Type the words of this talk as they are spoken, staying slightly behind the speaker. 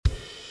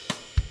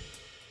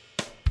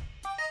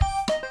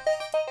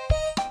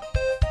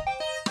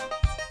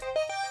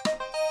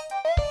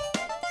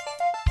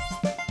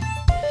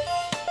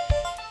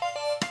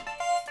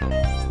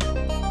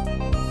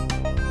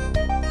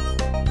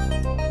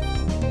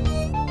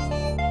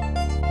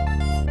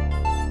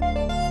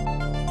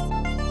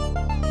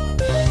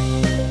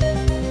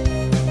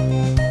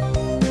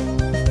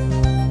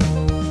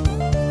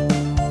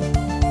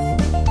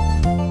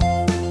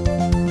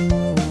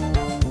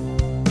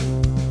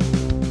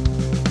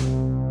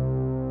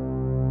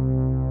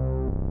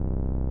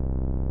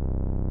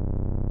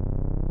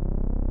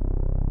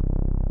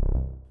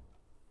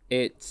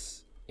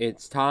It's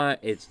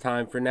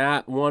time for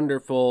Nat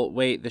Wonderful.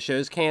 Wait, the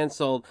show's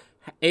canceled.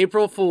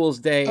 April Fool's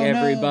Day,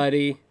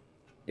 everybody. No.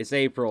 It's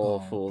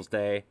April Fool's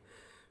Day.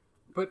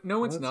 But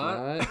no, it's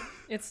not.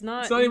 It's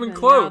not. It's not even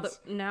close.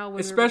 Now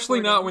especially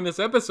not when this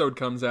episode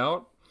comes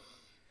out.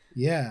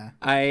 Yeah.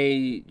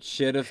 I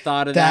should have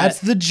thought of that.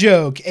 That's the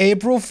joke.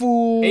 April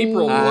Fool.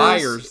 April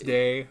Liar's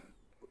Day.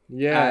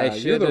 Yeah,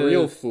 you're the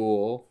real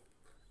fool.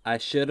 I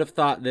should have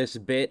thought this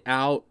bit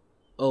out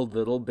a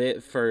little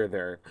bit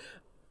further.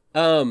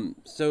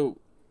 So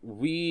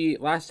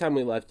last time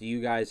we left,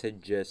 you guys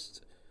had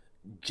just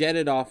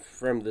jetted off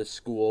from the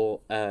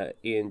school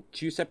in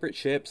two separate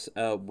ships.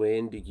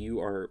 Wind, you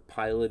are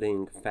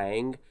piloting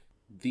Fang.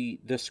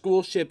 The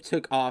school ship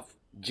took off.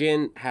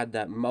 Jin had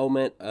that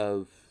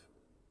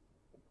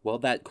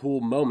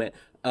cool moment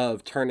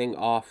of turning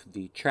off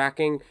the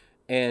tracking,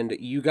 and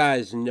you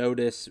guys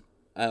notice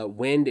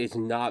Wind is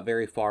not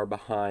very far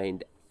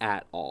behind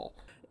at all.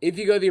 If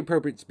you go the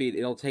appropriate speed,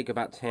 it'll take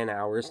about 10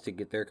 hours to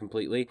get there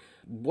completely.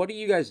 What are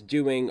you guys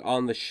doing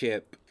on the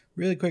ship?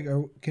 Really quick,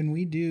 can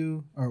we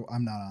do, or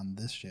I'm not on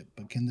this ship,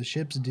 but can the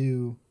ships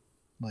do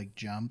like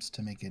jumps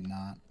to make it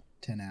not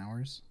 10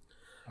 hours?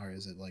 Or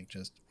is it like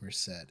just we're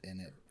set and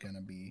it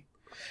gonna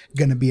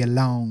be a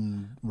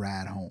long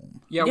ride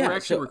home? Yeah, we're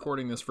actually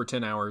recording this for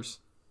 10 hours.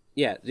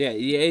 Yeah,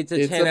 it's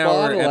a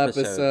 10-hour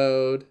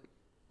episode.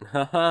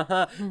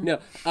 No,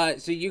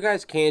 so you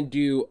guys can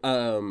do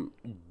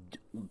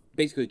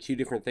basically two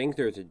different things.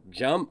 There's a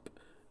jump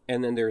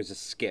and then there's a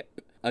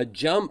skip. A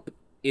jump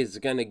is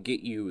going to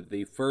get you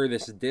the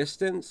furthest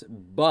distance,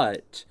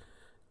 but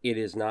it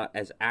is not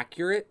as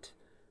accurate,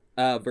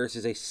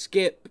 versus a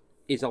skip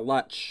is a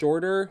lot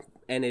shorter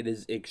and it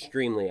is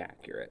extremely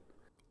accurate.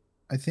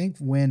 I think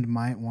Wind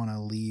might want to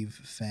leave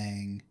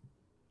Fang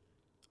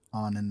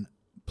on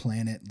a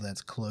planet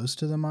that's close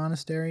to the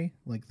monastery,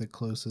 like the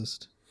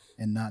closest,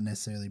 and not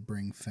necessarily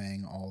bring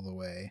Fang all the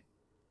way.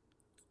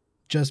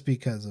 Just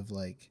because of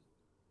like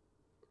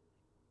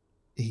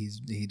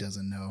he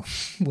doesn't know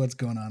what's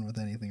going on with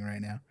anything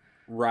right now.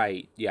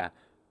 Right, yeah.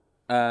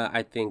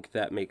 I think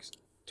that makes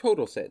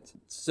total sense.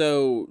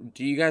 So,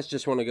 do you guys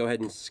just want to go ahead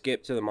and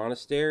skip to the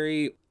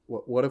monastery?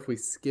 What if we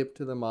skip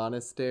to the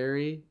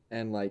monastery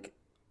and like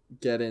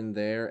get in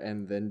there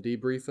and then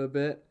debrief a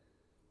bit,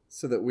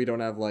 so that we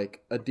don't have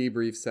like a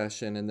debrief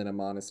session and then a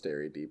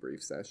monastery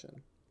debrief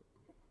session?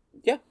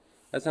 Yeah,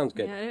 that sounds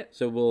good. Yeah,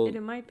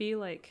 it might be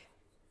like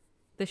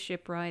the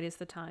ship ride is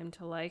the time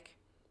to like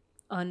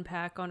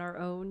unpack on our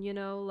own, you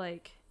know,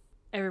 like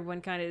everyone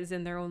kind of is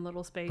in their own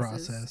little spaces.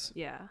 Process.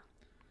 Yeah.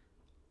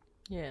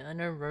 Yeah, I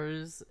know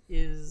Rose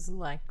is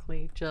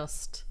likely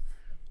just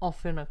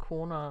off in a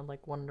corner,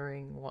 like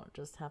wondering what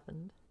just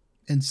happened.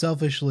 And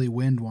selfishly,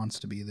 Wind wants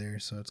to be there,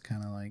 so it's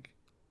kind of like,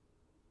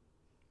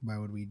 why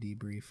would we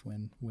debrief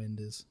when Wind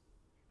is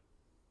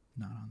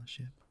not on the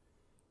ship?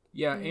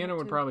 Yeah, Anna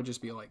would probably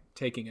just be like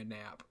taking a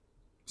nap.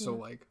 So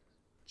like,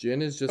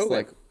 Jin is just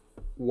like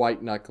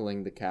white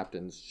knuckling the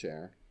captain's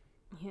chair.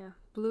 Yeah,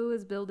 Blue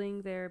is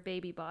building their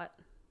baby bot.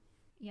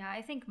 Yeah,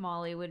 I think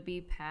Molly would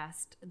be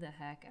passed the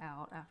heck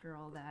out after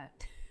all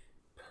that.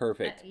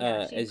 Perfect.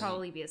 Yeah, she'd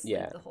probably be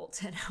asleep the whole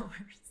 10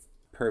 hours.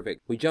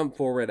 Perfect. We jump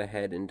forward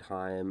ahead in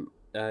time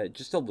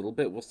just a little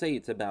bit. We'll say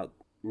it's about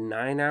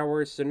 9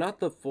 hours, so not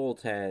the full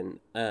 10.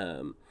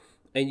 And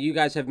you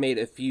guys have made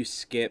a few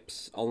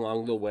skips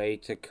along the way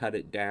to cut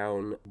it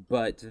down,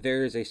 but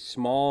there's a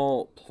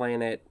small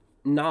planet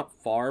not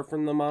far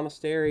from the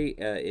monastery.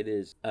 It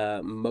is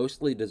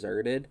mostly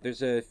deserted.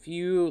 There's a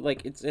few,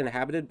 like, it's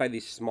inhabited by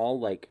these small,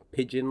 like,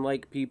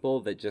 pigeon-like people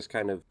that just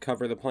kind of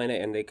cover the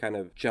planet, and they kind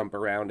of jump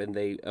around and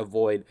they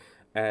avoid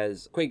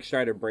as Quake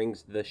Strider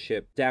brings the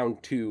ship down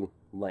to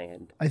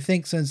land. I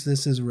think since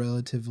this is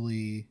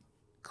relatively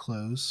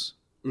close,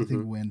 I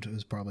think Wind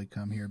has probably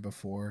come here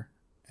before.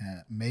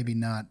 Maybe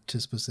not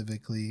to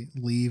specifically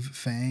leave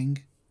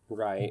Fang.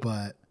 Right.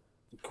 But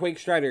Quake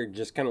Strider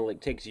just kind of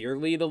like takes your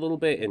lead a little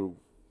bit and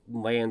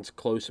lands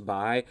close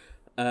by.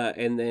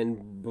 And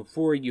then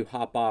before you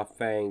hop off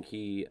Fang,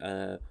 he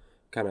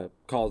kind of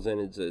calls in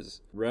and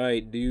says,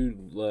 "Right,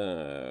 dude,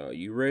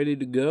 you ready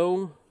to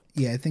go?"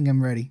 Yeah, I think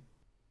I'm ready.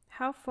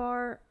 How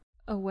far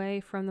away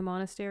from the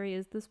monastery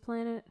is this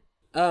planet?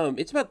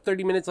 It's about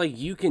 30 minutes. Like,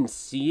 you can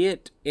see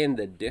it in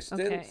the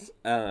distance.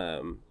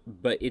 Okay.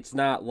 But it's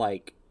not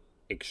like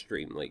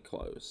extremely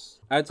close.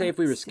 I'd say if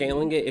we were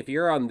scaling it, if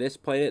you're on this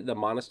planet, the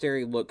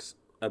monastery looks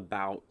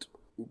about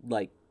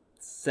like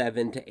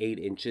 7 to 8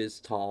 inches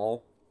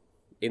tall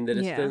in the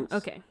distance. Yeah,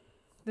 okay.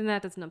 Then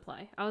that doesn't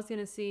apply. I was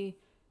gonna see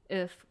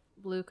if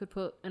Blue could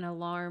put an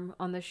alarm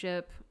on the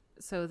ship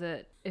so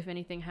that if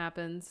anything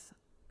happens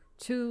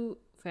to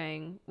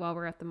Fang while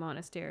we're at the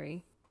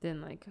monastery,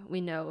 then like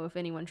we know if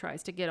anyone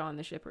tries to get on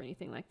the ship or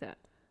anything like that.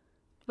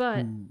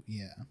 But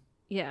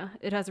yeah,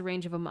 it has a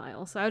range of a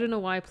mile, so I don't know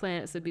why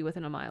planets would be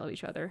within a mile of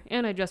each other.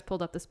 And I just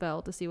pulled up the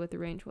spell to see what the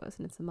range was,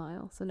 and it's a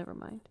mile, so never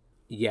mind.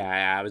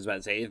 Yeah, I was about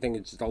to say, I think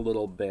it's just a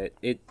little bit.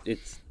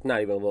 It's not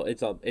even a little.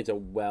 It's a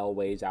well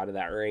ways out of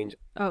that range.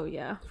 Oh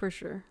yeah, for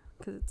sure.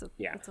 because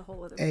it's a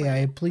whole other.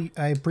 Hey, planet.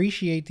 I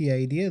appreciate the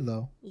idea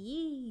though.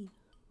 Yee.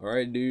 All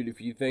right, dude,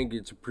 if you think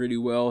it's pretty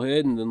well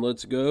hidden, then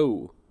let's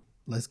go.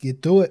 Let's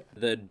get to it.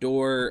 The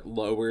door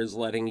lowers,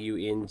 letting you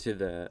into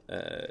the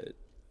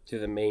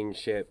main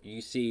ship.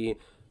 You see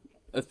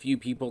a few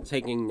people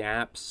taking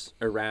naps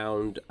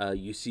around.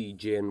 You see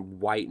Jin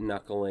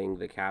white-knuckling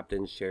the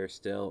captain's chair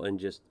still and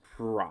just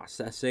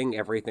processing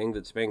everything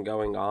that's been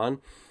going on.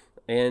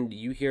 And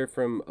you hear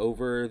from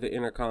over the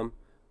intercom,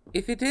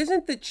 "If it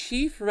isn't the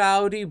Chief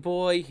Rowdy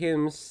Boy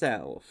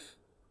himself."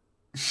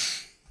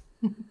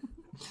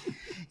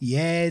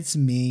 Yeah, it's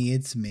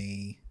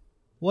me.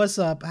 What's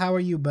up? How are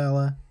you,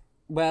 Bella?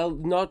 Well,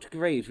 not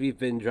great. We've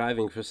been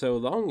driving for so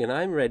long, and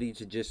I'm ready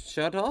to just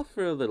shut off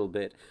for a little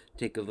bit,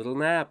 take a little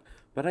nap.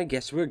 But I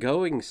guess we're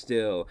going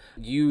still.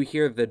 You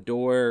hear the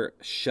door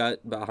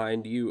shut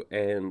behind you,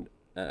 and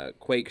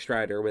Quake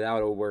Strider,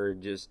 without a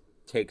word, just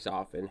takes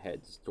off and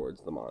heads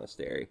towards the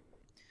monastery.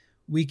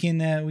 We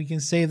can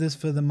save this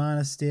for the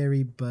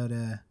monastery, but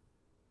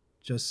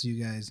just so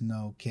you guys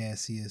know,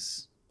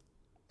 Cassius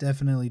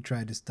definitely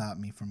tried to stop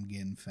me from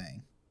getting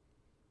Fang.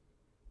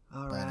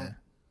 All right.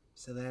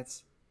 So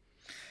that's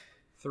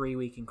 3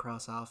 we can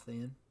cross off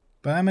then.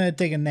 But I'm gonna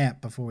take a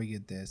nap before we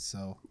get there,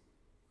 so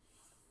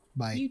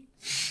bye.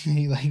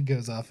 He like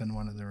goes off in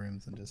one of the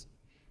rooms and just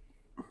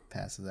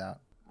passes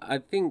out. I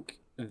think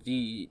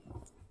the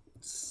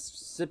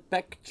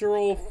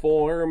spectral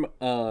form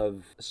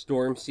of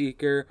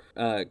Stormseeker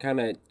kind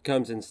of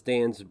comes and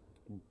stands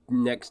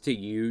next to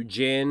you,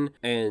 Jin,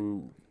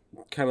 and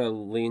kind of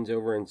leans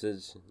over and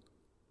says,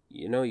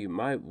 "You know, you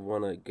might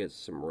want to get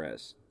some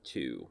rest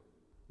too."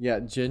 Yeah,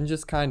 Jin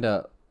just kind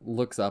of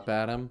looks up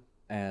at him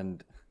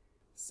and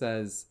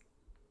says,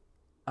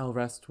 "I'll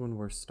rest when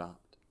we're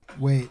stopped."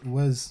 Wait,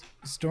 was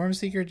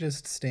Stormseeker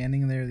just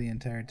standing there the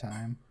entire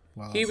time?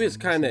 He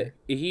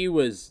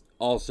was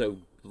also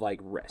like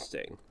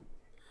resting.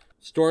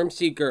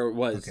 Stormseeker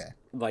was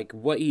like,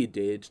 what he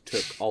did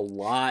took a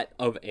lot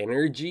of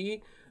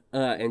energy,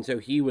 and so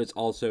he was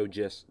also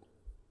just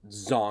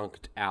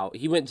zonked out.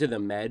 He went to the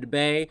med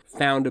bay,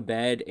 found a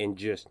bed, and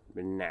just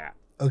napped.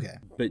 Okay.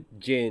 But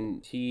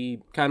Jin,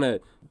 he kind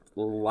of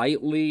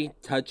lightly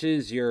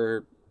touches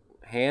your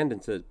hand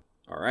and says,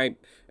 "All right,"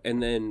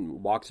 and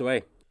then walks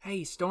away.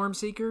 Hey,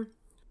 Stormseeker.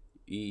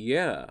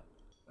 Yeah.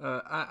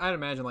 I'd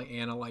imagine like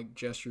Anna like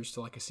gestures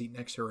to like a seat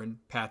next to her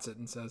and pats it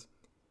and says,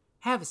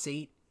 "Have a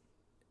seat."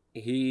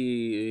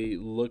 He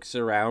looks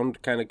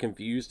around kind of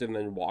confused and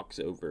then walks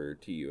over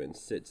to you and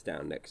sits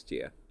down next to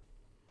you.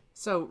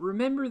 So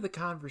remember the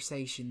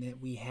conversation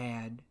that we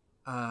had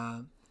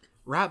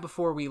right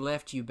before we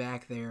left you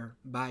back there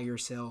by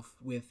yourself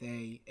with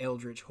a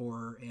eldritch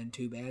horror and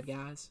 2 bad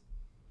guys?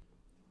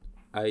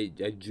 I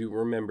do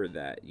remember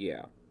that,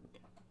 yeah.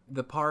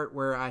 The part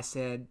where I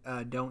said,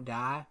 "Don't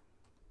die."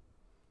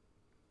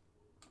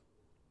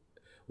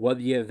 Well,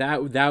 yeah,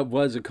 that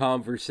was a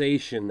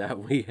conversation that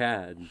we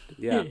had.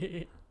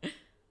 Yeah.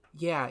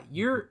 Yeah,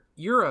 you're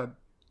a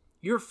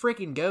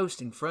freaking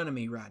ghost in front of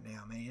me right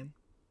now, man.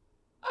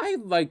 I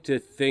like to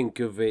think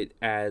of it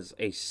as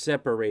a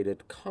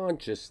separated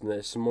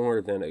consciousness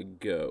more than a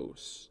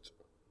ghost.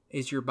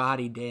 Is your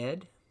body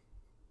dead?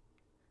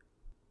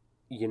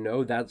 You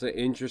know, that's an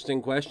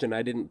interesting question.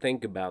 I didn't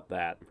think about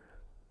that.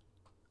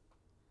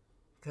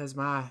 Because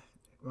my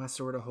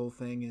sort of whole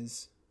thing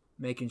is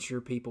making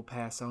sure people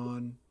pass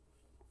on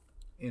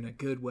in a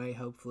good way,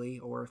 hopefully,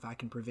 or if I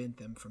can prevent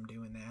them from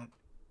doing that,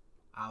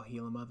 I'll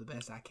heal them up the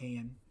best I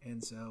can.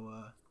 And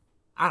so,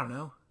 I don't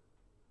know.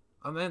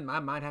 I mean, I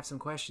might have some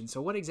questions.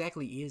 So what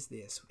exactly is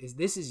this?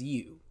 This is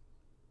you?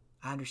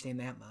 I understand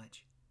that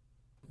much.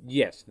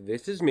 Yes,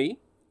 this is me.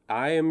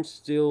 I am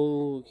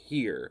still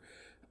here.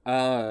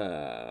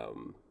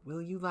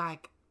 Will you,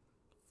 like,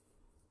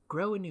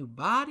 grow a new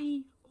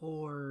body?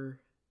 Or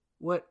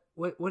what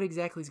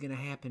exactly is going to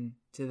happen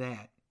to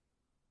that?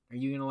 Are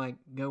you going to, like,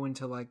 go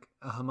into, like,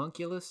 a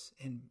homunculus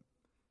and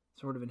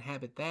sort of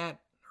inhabit that?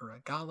 Or a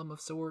golem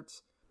of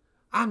sorts?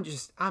 I'm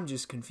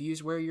just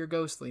confused where your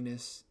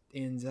ghostliness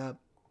ends up.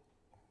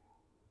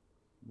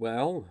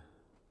 Well,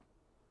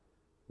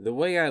 the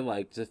way I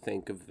like to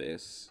think of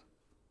this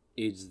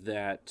is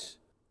that,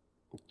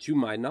 to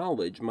my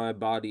knowledge, my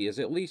body is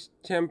at least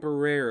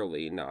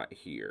temporarily not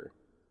here.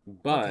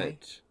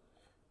 But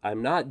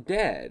I'm not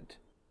dead.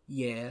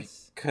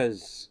 Yes.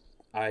 Because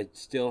I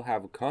still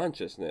have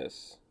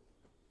consciousness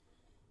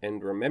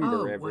and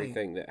remember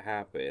everything that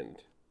happened.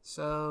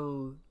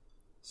 So,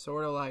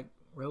 sort of like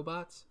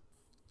robots?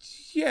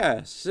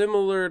 Yeah,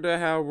 similar to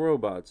how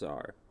robots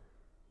are.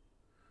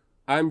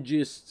 I'm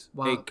just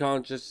a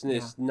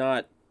consciousness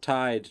not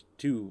tied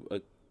to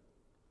a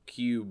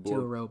cube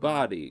or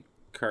body.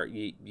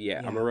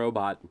 Yeah, I'm a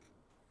robot.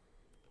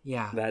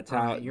 Yeah, that's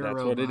how.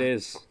 That's what it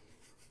is.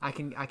 I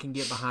can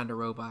get behind a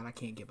robot. I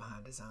can't get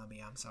behind a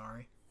zombie. I'm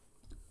sorry.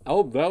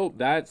 Oh, well,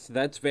 that's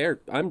fair.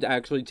 I'm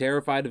actually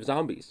terrified of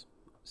zombies.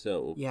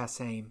 So yeah,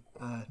 same.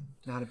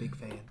 Not a big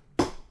fan.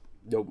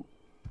 Nope.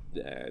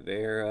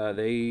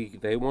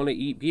 They want to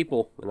eat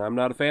people, and I'm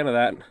not a fan of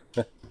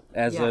that.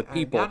 As a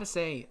people, I gotta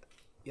say,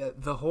 Yeah,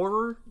 the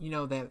horror,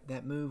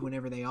 that move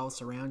whenever they all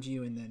surround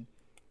you and then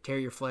tear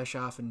your flesh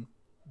off and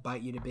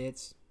bite you to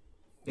bits,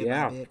 bit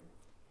Yeah. by bit.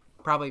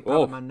 Probably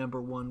my number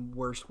one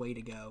worst way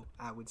to go,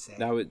 I would say.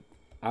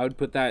 I would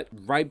put that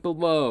right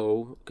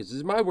below, because this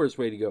is my worst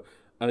way to go.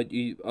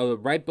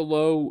 Right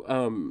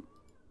below,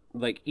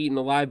 like eaten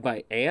alive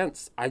by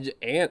ants.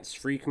 Ants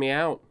freak me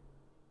out.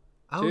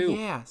 Oh too.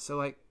 yeah,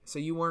 so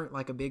you weren't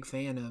like a big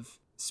fan of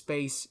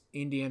Space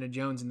Indiana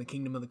Jones and the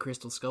Kingdom of the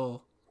Crystal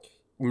Skull.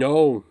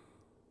 No.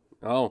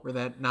 Oh, Where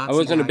that Nazi I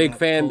wasn't a guy big got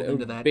fan. pulled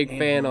into that Big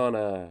fan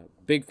anthill.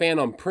 big fan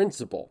on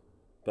principle,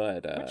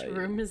 but Which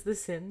room is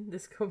this in?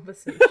 This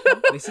conversation?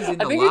 This is in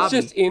the I think lobby,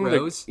 it's just in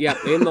Rose.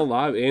 in the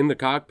lobby, in the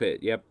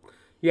cockpit. Yep.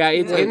 Yeah,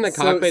 it's in the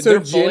cockpit. So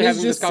They're fully Jin is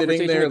having this just sitting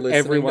conversation there with listening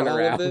everyone to all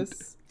around. of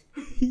this.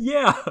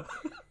 Yeah.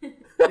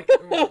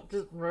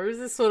 Rose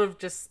is sort of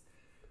just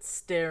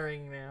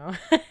staring now,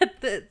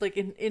 like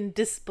in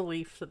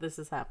disbelief that this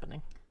is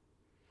happening.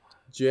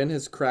 Jin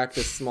has cracked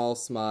a small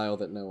smile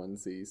that no one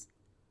sees.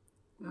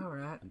 All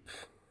right.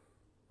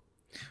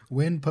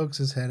 Wind pokes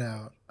his head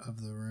out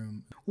of the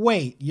room.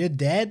 Wait, you're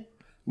dead?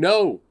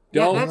 No,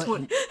 Yeah, don't. that's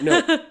what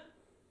No.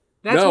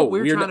 that's No, what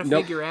we're we're trying not- to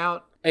nope. figure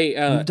out. Hey,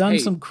 We've done hey,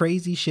 some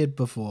crazy shit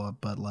before,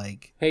 but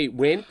like, Hey,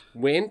 Wind,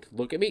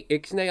 look at me.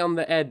 Ixnay on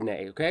the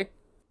Ednay, okay?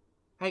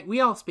 Hey, we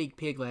all speak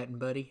Pig Latin,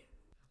 buddy.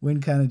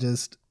 Wind kind of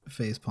just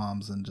face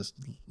palms and just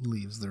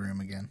leaves the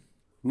room again.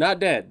 Not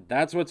dead.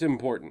 That's what's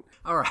important.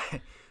 All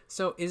right.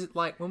 So is it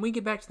like when we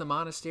get back to the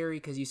monastery,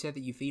 because you said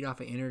that you feed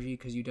off of energy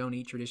because you don't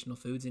eat traditional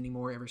foods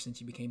anymore ever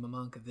since you became a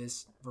monk of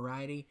this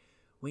variety,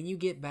 when you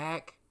get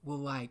back, will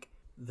like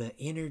the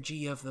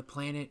energy of the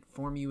planet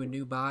form you a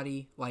new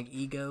body, like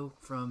Ego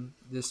from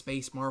the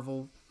Space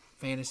Marvel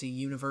fantasy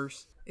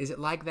universe? Is it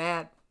like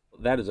that?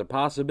 That is a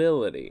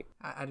possibility.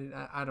 I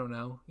don't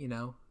know, You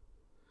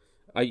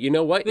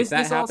know what? This- if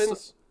that this also-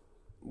 happens,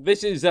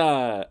 this is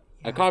a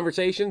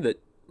conversation that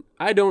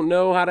I don't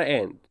know how to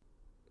end.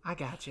 I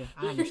gotcha.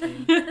 I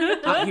understand.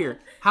 Here,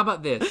 how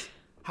about this?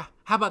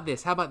 How about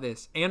this? How about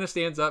this? Anna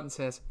stands up and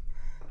says,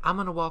 "I'm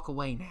gonna walk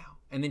away now,"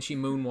 and then she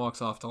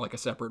moonwalks off to like a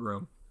separate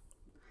room.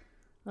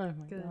 Oh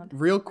my god.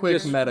 Real quick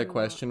Just- meta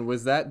question.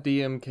 Was that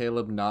DM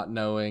Caleb not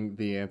knowing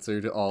the answer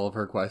to all of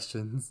her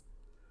questions?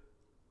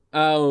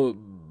 Oh,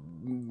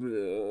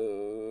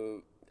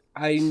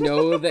 I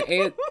know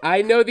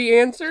I know the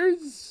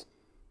answers.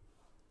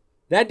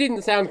 That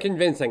didn't sound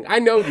convincing. I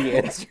know the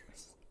answers.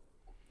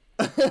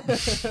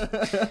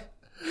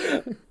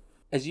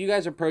 As you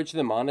guys approach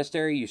the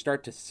monastery, you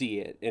start to see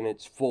it in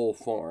its full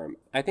form.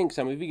 I think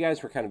some of you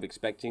guys were kind of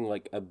expecting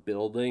like a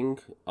building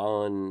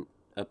on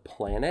a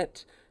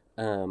planet,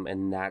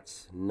 and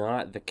that's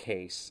not the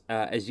case.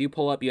 As you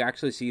pull up, you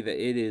actually see that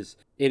it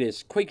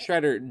is Quake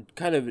Strider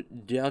kind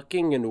of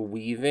ducking and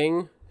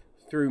weaving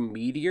through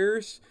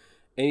meteors,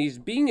 and he's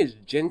being as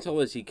gentle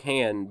as he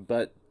can,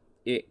 but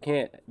he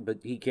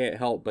can't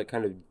help but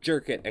kind of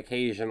jerk it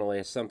occasionally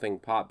as something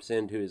pops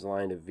into his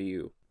line of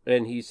view.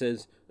 And he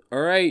says,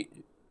 "All right,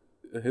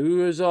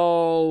 who is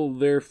all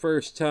their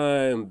first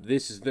time?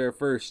 This is their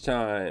first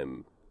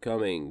time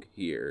coming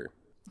here."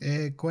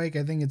 Quake,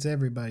 I think it's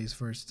everybody's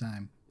first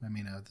time. I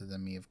mean, other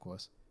than me, of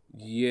course.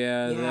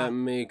 Yeah, Yeah. that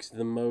makes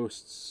the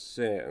most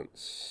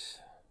sense.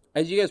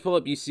 As you guys pull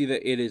up, you see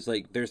that it is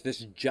like there's this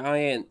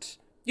giant.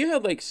 You know how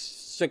like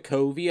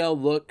Sokovia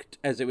looked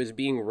as it was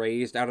being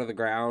raised out of the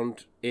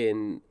ground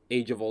in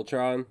Age of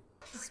Ultron?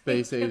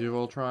 Space Age of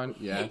Ultron?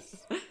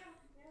 Yes.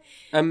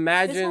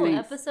 Imagine. This whole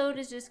episode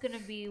is just gonna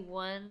be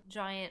one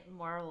giant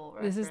Marvel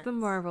reference. This is the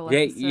Marvel Yeah,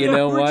 episode. you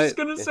know We're what? just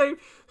gonna say,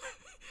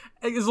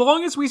 as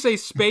long as we say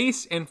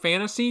space and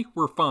fantasy,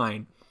 we're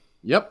fine.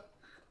 Yep.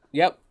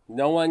 Yep,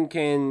 no one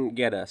can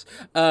get us.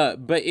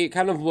 But it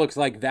kind of looks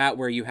like that,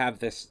 where you have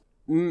this.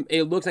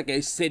 It looks like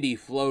a city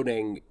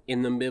floating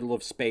in the middle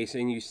of space,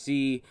 and you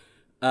see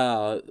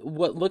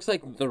what looks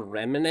like the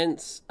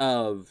remnants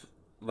of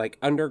like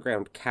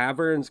underground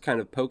caverns kind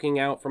of poking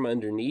out from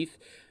underneath.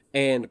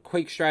 And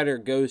Quake Strider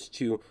goes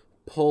to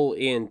pull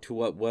into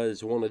what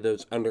was one of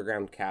those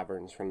underground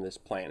caverns from this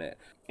planet.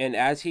 And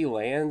as he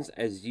lands,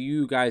 as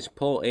you guys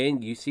pull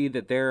in, you see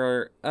that there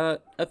are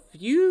a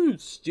few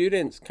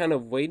students kind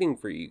of waiting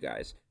for you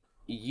guys.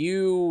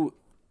 You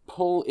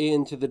pull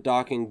into the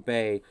docking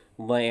bay,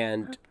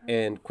 land,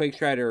 and Quake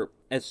Strider,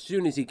 as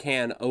soon as he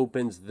can,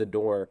 opens the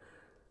door.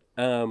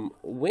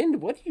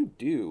 Wind, what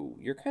do?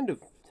 You're kind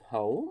of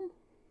home?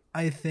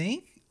 I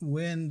think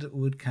Wind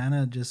would kind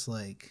of just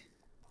like,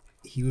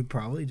 he would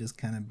probably just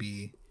kind of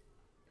be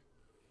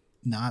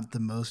not the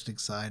most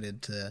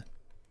excited to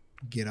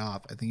get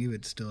off. I think he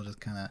would still just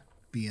kind of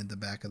be in the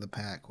back of the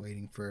pack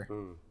waiting for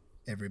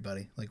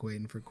everybody, like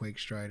waiting for Quake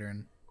Strider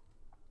and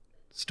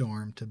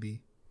Storm to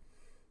be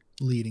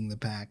leading the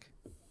pack.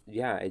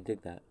 Yeah, I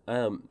dig that.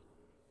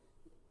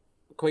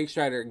 Quake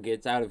Strider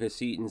gets out of his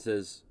seat and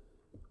says,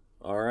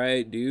 "All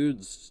right,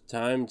 dudes,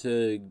 time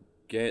to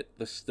get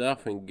the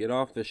stuff and get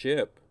off the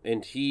ship."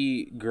 And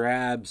he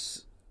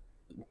grabs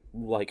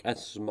like a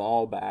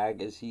small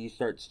bag as he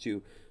starts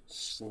to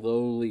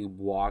slowly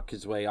walk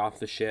his way off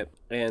the ship.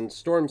 And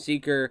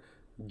Stormseeker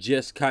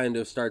just kind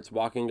of starts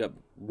walking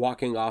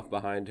off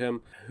behind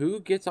him. Who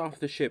gets off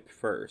the ship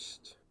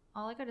first?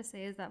 All I gotta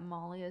say is that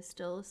Molly is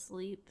still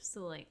asleep,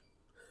 so like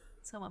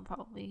someone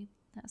probably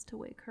has to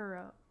wake her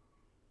up.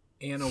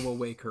 Anna will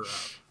wake her up.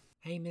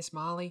 Hey, Miss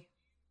Molly.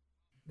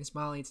 Miss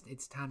Molly,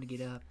 it's time to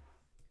get up.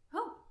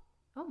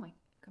 Oh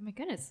my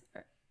goodness.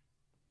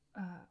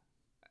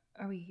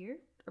 Are we here?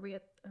 Are we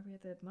at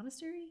the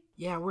monastery?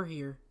 Yeah, we're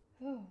here.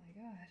 Oh my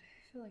god.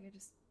 I feel like I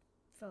just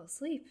fell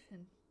asleep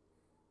and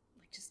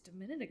like just a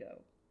minute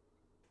ago.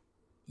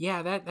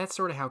 Yeah, that's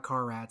sort of how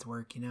car rides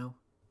work, you know?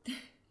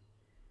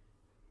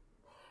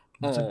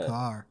 It's a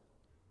car.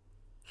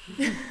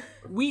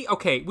 We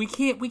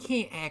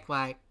can't act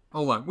like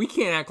hold on. We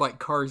can't act like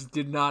cars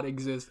did not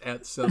exist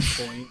at some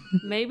point.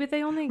 Maybe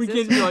they only We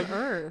exist can't be on like-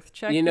 Earth.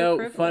 Check You your know,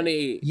 privilege.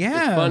 funny.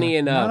 Yeah, it's funny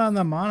enough. not on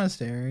the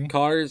monastery.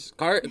 Cars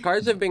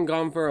have been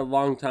gone for a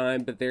long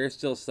time, but there are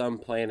still some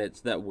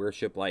planets that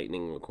worship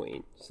Lightning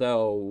McQueen.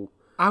 So,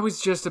 I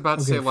was just about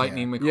to Okay, say fair.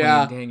 Lightning McQueen,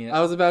 Yeah, dang it. I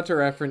was about to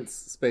reference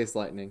Space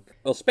Lightning.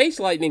 well, Space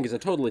Lightning is a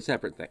totally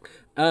separate thing.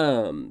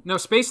 No,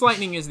 Space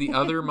Lightning is the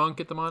other monk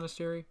at the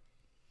monastery.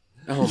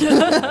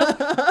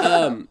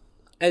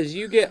 As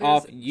you get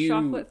off, There's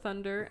Chocolate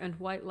Thunder and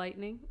White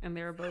Lightning, and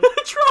they're both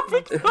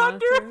Tropic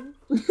Thunder!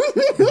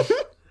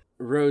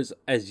 Rose,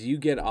 as you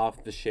get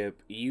off the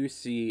ship, you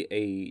see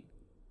a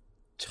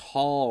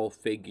tall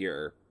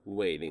figure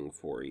waiting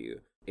for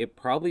you. It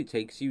probably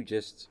takes you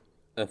just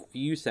a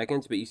few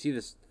seconds, but you see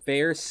this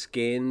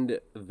fair-skinned,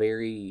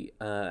 very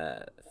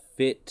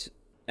fit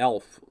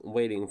elf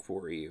waiting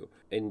for you.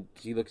 And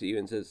he looks at you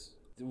and says,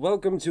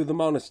 "Welcome to the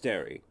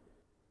monastery."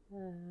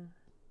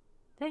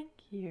 Thank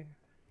you.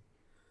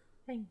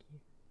 Thank you.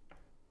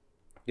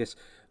 Yes.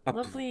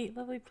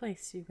 Lovely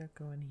place you got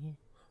going here.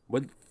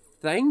 Well,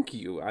 thank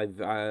you.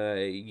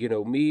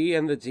 Me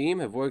and the team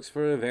have worked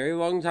for a very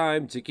long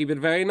time to keep it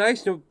very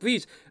nice. No,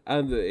 please,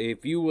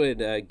 if you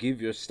would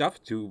give your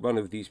stuff to one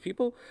of these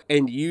people,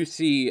 and you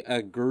see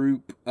a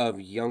group of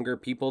younger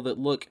people that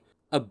look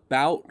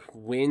about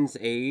Wynn's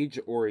age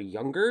or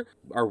younger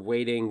are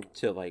waiting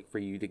to for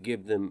you to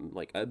give them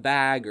a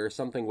bag or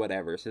something,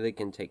 whatever, so they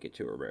can take it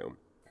to a room.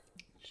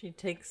 She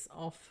takes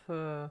off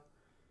her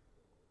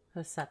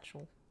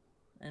satchel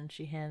and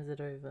she hands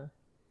it over.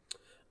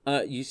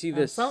 You see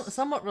this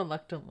somewhat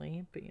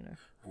reluctantly, but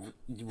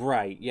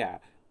right, yeah.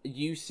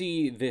 You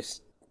see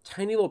this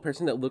tiny little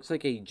person that looks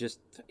like a just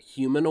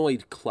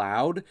humanoid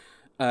cloud,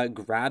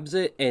 grabs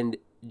it and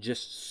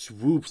just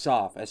swoops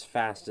off as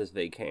fast as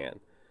they can.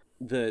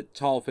 The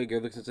tall figure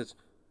looks and says,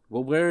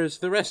 "Well, where's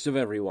the rest of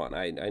everyone?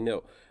 I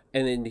know."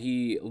 And then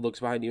he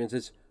looks behind you and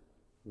says,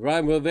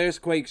 "Right, well, there's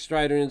Quake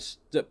Strider and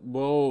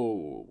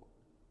whoa."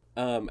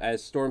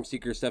 As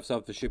Stormseeker steps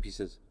off the ship, he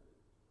says,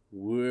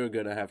 "We're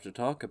gonna have to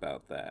talk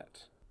about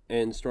that."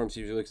 And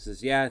Stormseeker looks and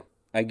says, "Yeah,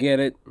 I get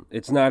it.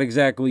 It's not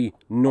exactly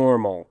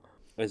normal."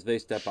 As they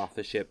step off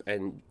the ship,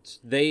 and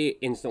they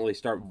instantly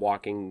start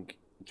walking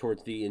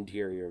towards the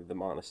interior of the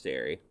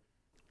monastery.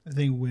 I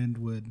think Wind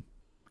would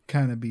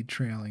kind of be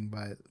trailing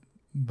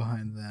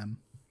behind them.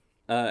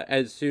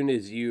 As soon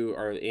as you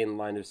are in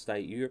line of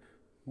sight, you're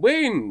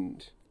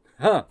Wind!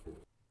 Huh.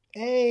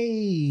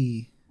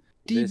 Hey!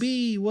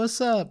 DB,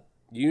 what's up?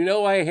 You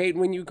know I hate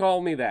when you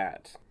call me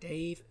that.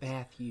 Dave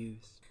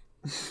Matthews.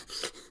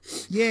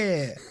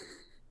 Yeah.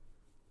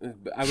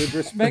 I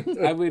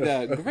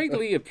would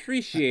greatly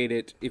appreciate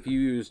it if you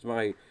used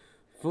my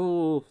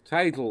full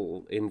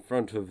title in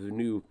front of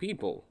new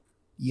people.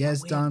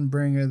 Yes,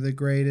 Dawnbringer, the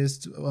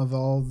greatest of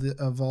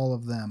all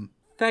of them.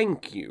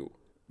 Thank you.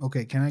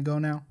 Okay, can I go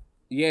now?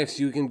 Yes,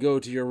 you can go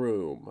to your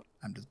room.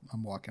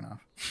 I'm walking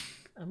off.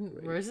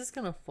 Rose is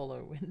gonna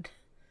follow Wind.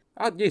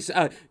 Yes,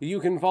 you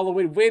can follow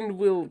it. Wind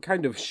will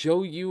kind of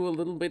show you a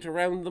little bit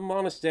around the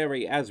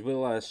monastery, as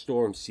will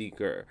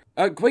Stormseeker.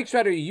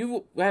 Quakestrider,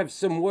 you have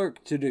some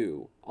work to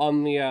do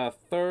on the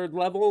third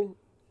level.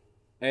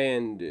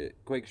 And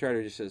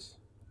Quakestrider just says,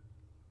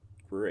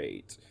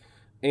 "Great,"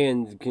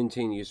 and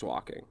continues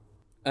walking.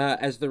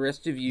 As the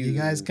rest of you... You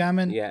guys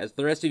coming? Yeah, as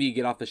the rest of you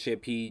get off the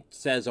ship, he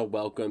says a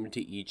welcome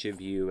to each of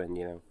you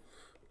and,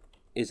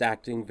 is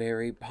acting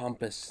very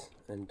pompous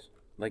and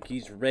like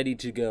he's ready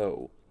to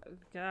go.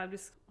 God,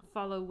 just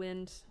follow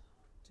Wind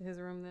to his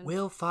room then.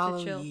 We'll to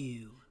follow chill.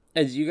 you.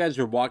 As you guys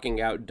are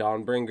walking out,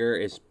 Dawnbringer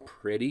is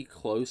pretty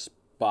close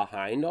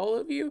behind all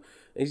of you.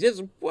 And he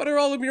says, "What are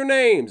all of your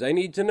names? I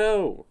need to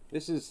know.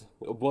 This is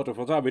a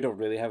wonderful time. We don't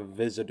really have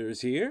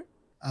visitors here."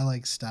 I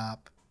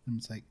stop. And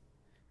it's like,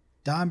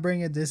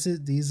 Dawnbringer, this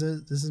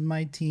is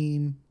my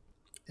team.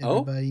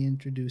 Everybody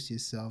introduce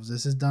yourselves.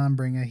 This is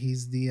Dawnbringer.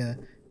 He's the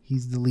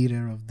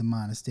leader of the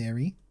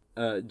monastery.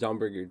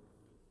 Dawnbringer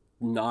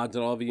nods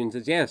at all of you and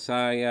says, "Yes,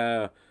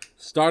 I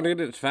started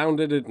it,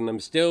 founded it, and I'm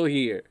still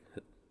here."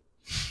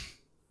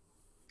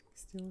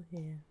 Still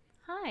here.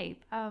 Hi,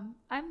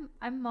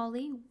 I'm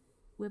Molly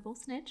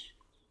Wibblesnitch.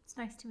 It's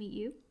nice to meet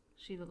you.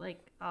 She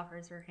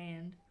offers her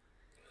hand.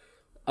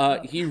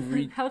 How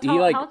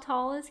How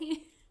tall is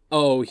he?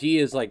 Oh, he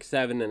is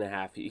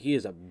 7.5. He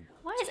is a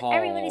Why is tall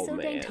everybody so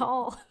dang man.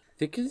 tall?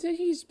 Because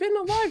he's been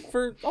alive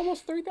for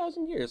almost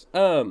 3,000 years.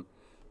 Do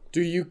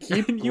you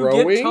keep You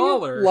growing get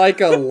taller.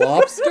 like a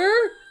lobster?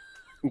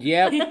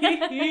 Yep.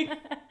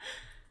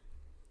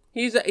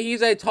 He's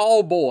a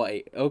tall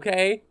boy,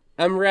 okay?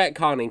 I'm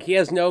retconning. He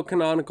has no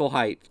canonical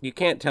height. You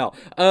can't tell.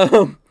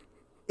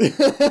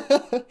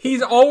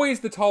 He's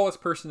always the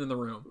tallest person in the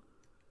room.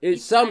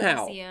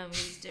 Somehow. See him,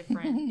 he's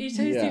different. Each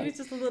time you see Yeah. him, he's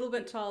just a little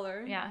bit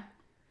taller. Yeah.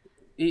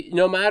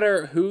 No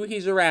matter who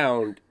he's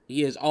around,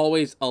 he is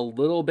always a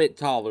little bit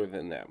taller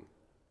than them.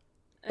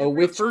 A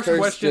witch first cursed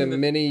question him that-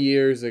 many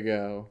years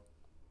ago.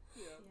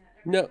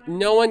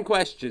 No one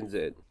questions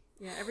it.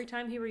 Yeah, every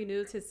time he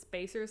renews his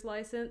spacer's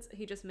license,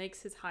 he just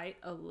makes his height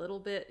a little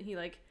bit. He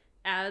like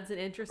adds an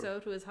inch or so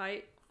to his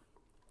height.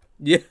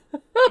 Yeah.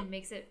 And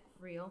makes it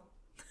real.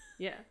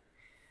 Yeah.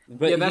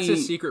 But Yeah, that's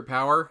his secret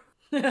power.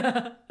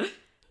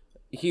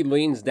 He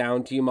leans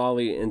down to you,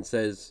 Molly, and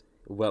says,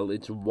 "Well,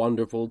 it's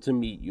wonderful to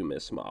meet you,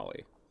 Miss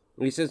Molly."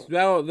 He says,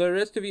 "Well, the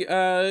rest of you,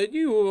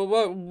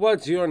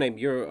 what's your name?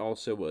 You're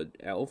also an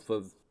elf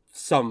of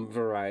some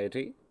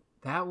variety."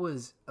 That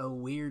was a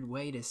weird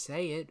way to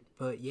say it,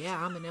 but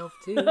yeah, I'm an elf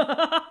too.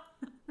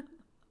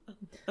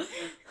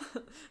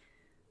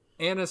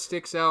 Anna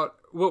sticks out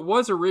what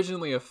was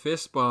originally a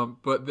fist bump,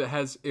 but that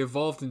has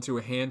evolved into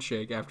a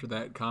handshake after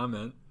that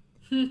comment.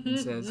 And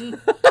says, Ooh.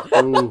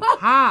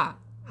 Hi,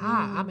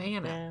 I'm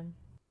Anna. Damn.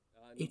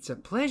 It's a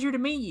pleasure to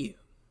meet you.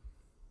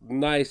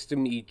 Nice to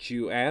meet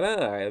you,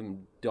 Anna. I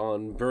am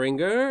Don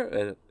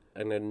Bringer,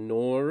 and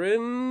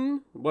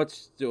Norin.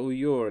 What's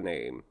your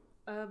name?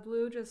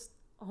 Blue just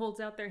holds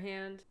out their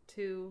hand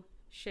to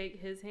shake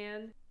his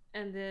hand,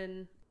 and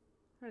then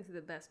I'm trying to see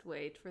the best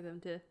way for them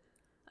to,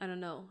 I don't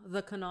know,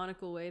 the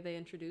canonical way they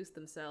introduce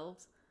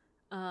themselves,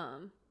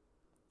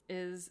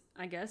 is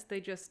I guess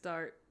they just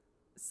start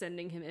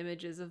sending him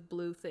images of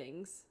blue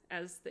things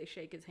as they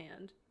shake his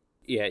hand.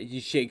 Yeah, he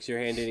shakes your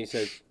hand and he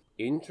says,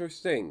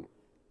 "Interesting.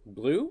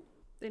 Blue?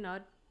 They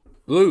nod.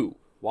 Blue.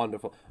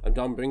 Wonderful. I'm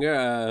Don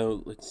Bringer.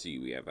 Let's see,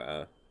 we have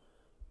a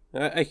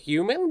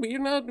human? We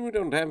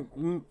don't have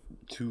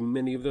too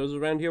many of those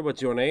around here.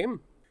 What's your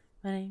name?"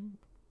 My name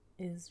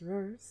is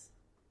Rose.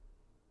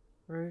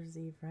 Rose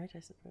Eve, right? I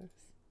suppose.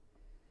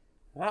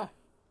 Ah,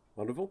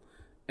 wonderful.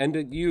 And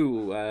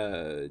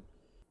you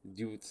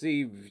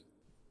see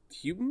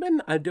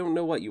human? I don't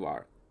know what you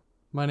are.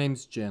 My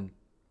name's Jin.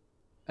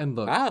 And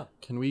look, Ah.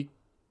 can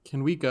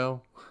we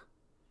go?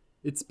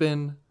 It's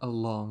been a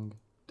long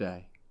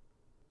day.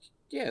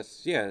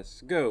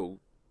 Yes, go.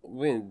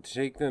 Wind,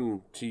 take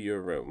them to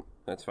your room.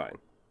 That's fine.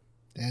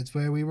 That's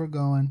where we were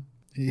going.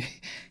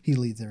 He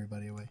leads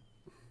everybody away.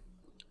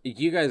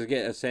 You guys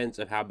get a sense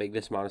of how big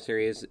this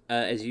monastery is.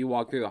 As you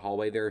walk through the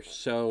hallway, there are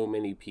so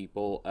many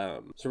people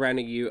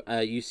surrounding you.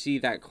 You see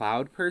that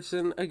cloud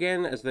person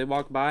again as they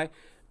walk by,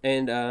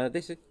 and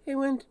they say, "Hey,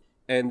 Wind."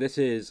 And this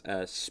is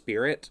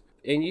Spirit.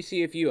 And you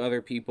see a few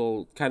other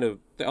people,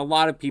 a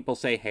lot of people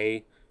say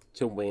hey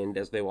to Wind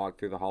as they walk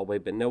through the hallway,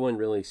 but no one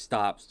really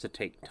stops to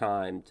take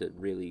time to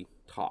really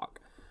talk.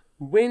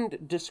 Wind,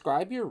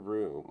 describe your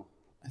room.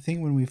 I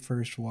think when we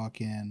first walk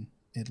in,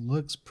 it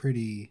looks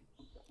pretty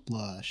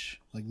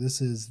lush. Like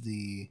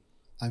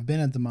I've been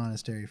at the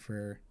monastery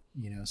for,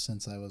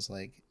 since I was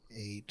like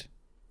 8.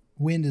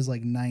 Wind is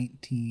like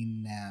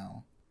 19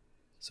 now.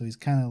 So he's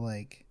kind of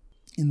like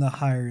in the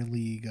higher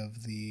league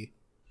of the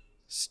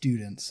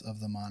students of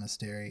the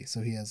monastery.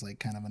 So he has like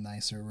kind of a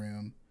nicer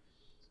room.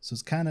 So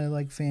it's kind of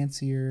like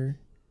fancier.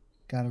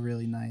 Got a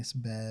really nice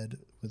bed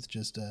with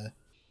just a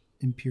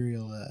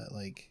imperial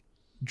like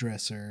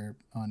dresser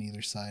on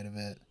either side of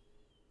it.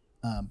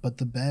 But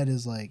the bed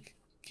is like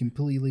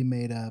completely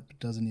made up.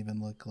 Doesn't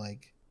even look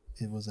like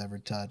it was ever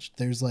touched.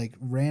 There's like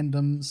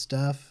random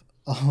stuff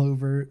all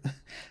over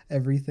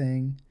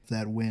everything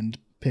that Wind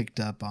picked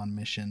up on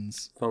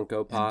missions.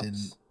 Funko Pops.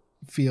 Didn't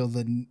feel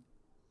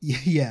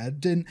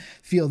didn't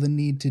feel the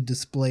need to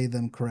display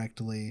them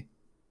correctly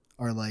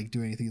or like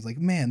do anything. He's like,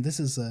 man, this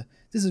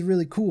is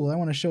really cool. I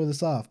want to show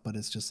this off, but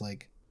it's just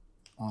like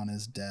on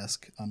his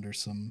desk under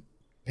some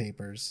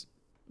papers.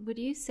 Would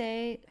you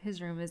say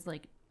his room is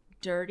like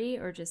dirty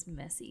or just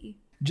messy?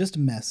 Just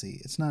messy.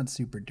 It's not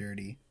super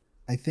dirty.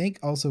 I think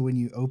also when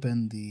you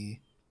open the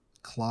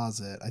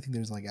closet, I think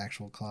there's like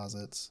actual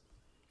closets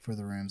for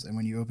the rooms, and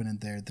when you open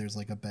it there's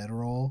like a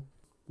bedroll.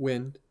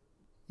 Wind,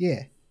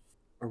 Yeah.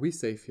 are we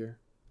safe here?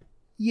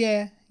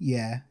 Yeah.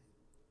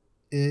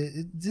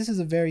 This is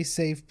a very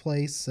safe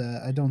place.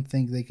 I don't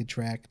think they could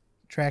track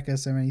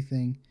us or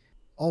anything.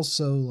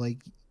 Also,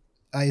 like,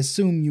 I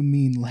assume you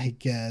mean like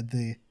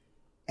the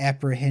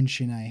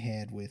apprehension I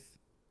had with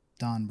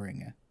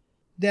Dawnbringer.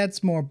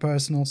 That's more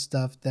personal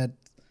stuff. That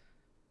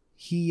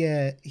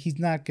he's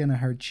not gonna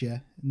hurt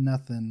you.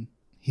 Nothing.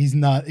 He's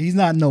not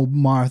no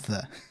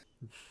Martha.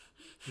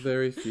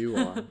 Very few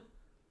are.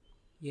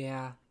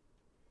 Yeah,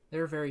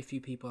 there are very few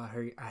people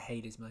I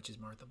hate as much as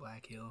Martha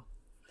Blackhill.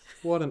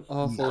 What an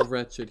awful,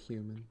 wretched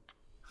human.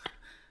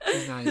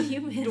 She's not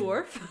even Human.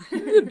 Dwarf.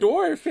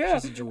 Dwarf, yeah.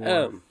 She's a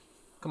dwarf.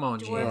 Come on,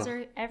 Dwarves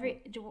Jen. are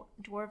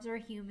dwarves are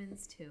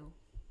humans too.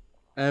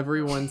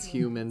 Everyone's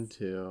human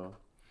too.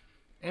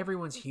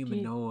 Everyone's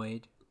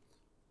humanoid.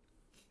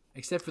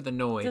 Except for the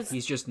Noid. Does-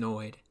 He's just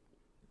Noid.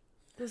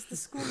 Does the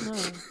school know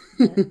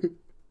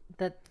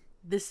that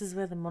this is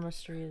where the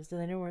monastery is? Do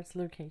they know where it's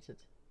located?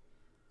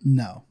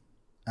 No.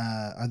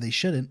 Or they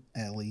shouldn't,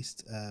 at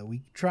least.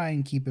 We try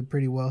and keep it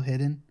pretty well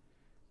hidden.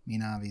 I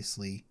mean,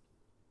 obviously,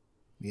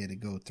 we had to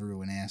go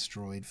through an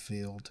asteroid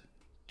field.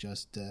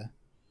 Just,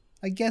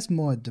 I guess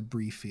more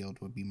debris field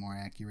would be more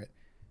accurate.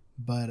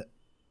 But,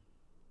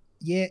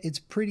 yeah, it's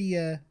pretty,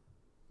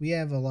 we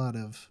have a lot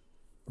of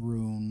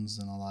runes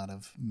and a lot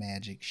of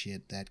magic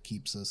shit that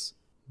keeps us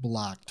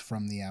blocked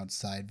from the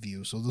outside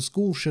view. So the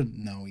school shouldn't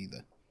know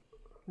either.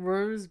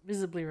 Rose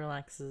visibly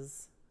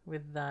relaxes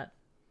with that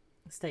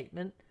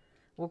statement,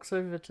 walks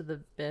over to the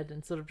bed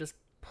and sort of just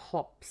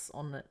plops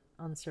on it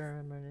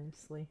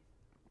unceremoniously.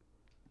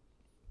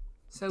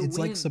 So It's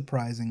when, like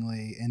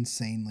surprisingly,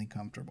 insanely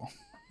comfortable.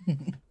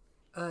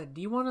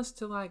 do you want us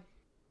to like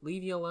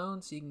leave you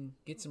alone so you can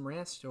get some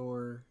rest,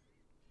 or?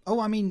 Oh,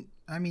 I mean,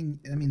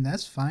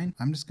 that's fine.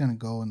 I'm just gonna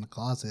go in the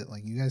closet.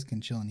 Like, you guys can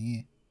chill in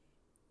here.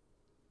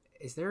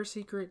 Is there a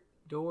secret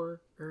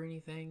door or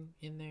anything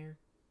in there?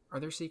 Are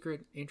there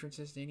secret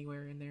entrances to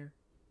anywhere in there?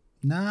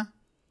 Nah,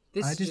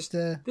 This I is just,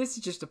 this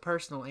is just a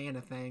personal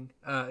Anna thing.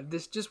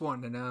 This just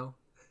wanting to know.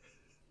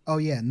 Oh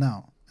yeah,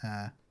 no.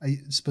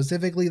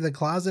 Specifically the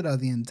closet or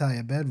the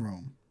entire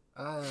bedroom.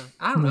 I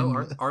don't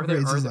know. Are there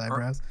Raises his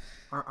eyebrows.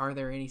 are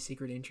there any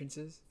secret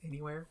entrances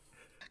anywhere?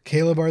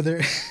 Caleb, are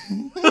there?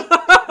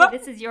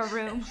 This is your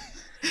room.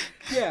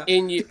 Yeah.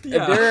 In you,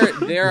 Yeah.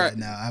 there are. Yeah,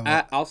 no, I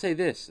won't. I'll say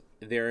this: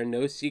 there are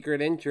no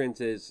secret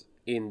entrances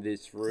in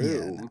this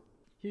room.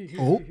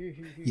 Oh,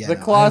 yeah. The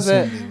no,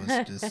 closet. I assumed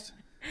it was just.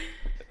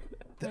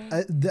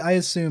 I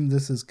assume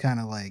this is kind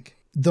of like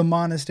the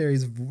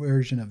monastery's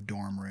version of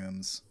dorm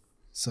rooms.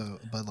 So,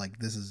 but like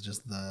this is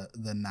just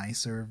the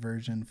nicer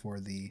version for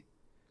the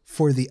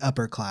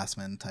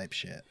upperclassmen type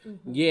shit.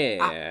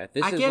 Yeah,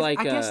 this I is guess- like.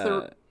 I guess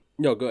they're-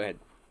 No, go ahead.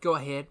 Go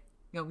ahead.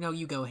 No,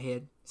 you go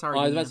ahead. Sorry.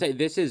 I was about DM. to say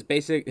this is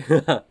basic.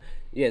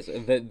 Yes,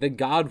 the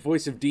God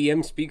voice of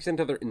DM speaks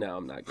into the. No,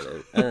 I'm not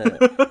gonna.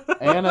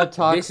 Anna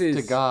talks This to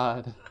is-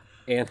 God.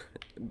 And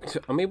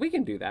I mean, we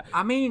can do that.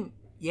 I mean,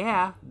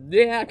 yeah.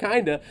 Yeah,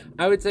 kinda.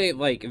 I would say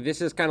like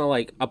this is kind of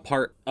like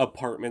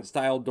apartment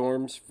style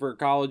dorms for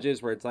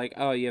colleges, where it's like,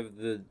 oh, you have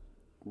the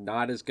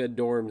not as good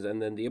dorms,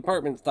 and then the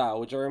apartment style,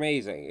 which are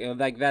amazing. You know,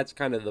 like that's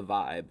kind of the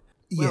vibe.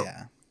 Well,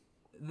 Yeah.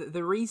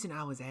 The reason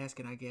I was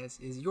asking, I guess,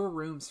 is your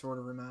room sort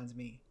of reminds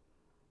me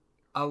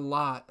a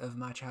lot of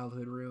my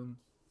childhood room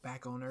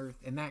back on Earth.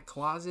 And that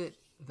closet,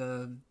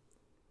 the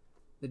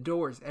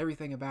doors,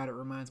 everything about it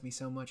reminds me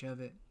so much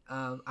of it.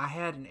 I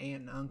had an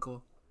aunt and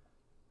uncle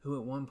who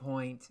at one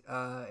point,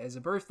 as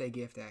a birthday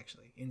gift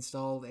actually,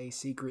 installed a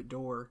secret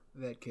door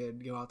that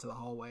could go out to the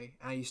hallway.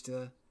 I used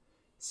to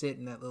sit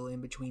in that little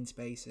in-between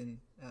space and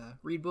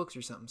read books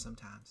or something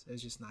sometimes. It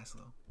was just a nice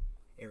little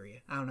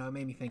area. I don't know, it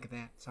made me think of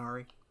that.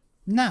 Sorry.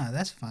 Nah,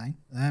 that's fine.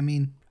 I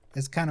mean,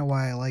 that's kind of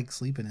why I like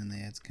sleeping in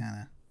there. It's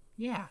kind of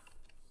Yeah,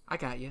 I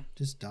got you.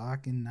 just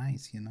dark and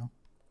nice, you know,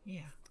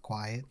 Yeah.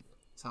 quiet.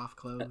 Soft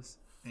clothes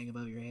hang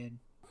above your head.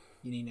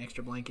 You need an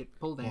extra blanket.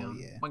 Pull down.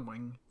 yeah. Boing,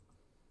 boing.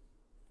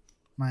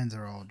 Mine's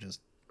are all just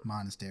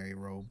monastery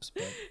robes,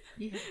 but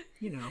Yeah,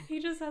 you know. He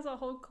just has a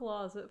whole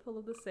closet full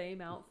of the same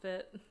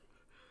outfit.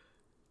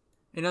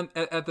 And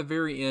at the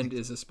very end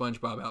is a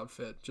SpongeBob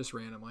outfit, just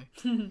randomly.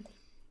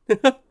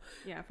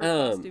 Yeah, for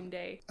costume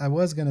day. I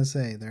was gonna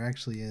say there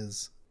actually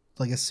is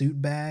like a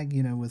suit bag,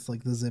 you know, with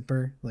like the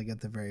zipper, like at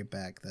the very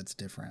back. That's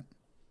different,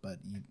 but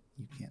you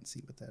can't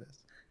see what that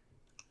is.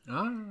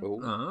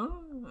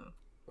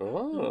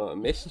 Oh,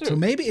 Mister. So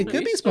maybe it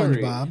could be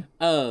Mystery. SpongeBob.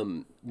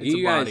 It's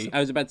You a guys. body. I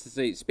was about to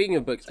say, speaking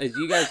of books, as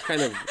you guys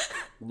kind of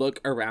look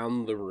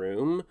around the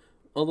room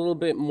a little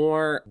bit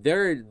more,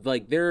 there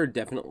are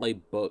definitely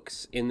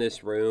books in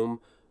this room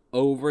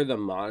over the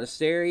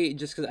monastery.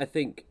 Just because I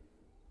think,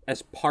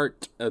 as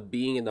part of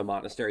being in the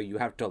monastery, you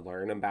have to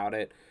learn about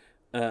it,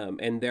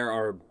 and there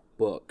are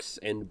books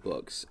and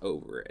books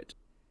over it.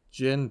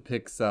 Jin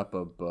picks up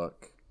a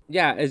book.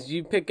 Yeah, as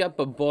you pick up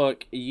a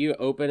book, you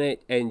open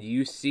it and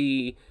you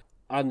see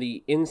on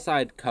the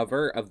inside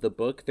cover of the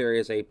book, there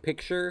is a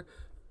picture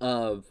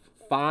of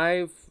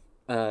 5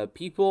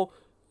 people.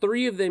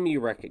 3 of them you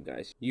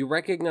recognize. You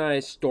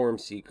recognize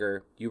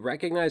Stormseeker, you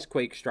recognize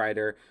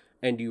Quakestrider,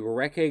 and you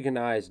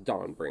recognize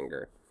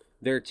Dawnbringer.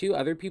 There are 2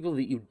 other people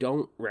that you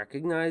don't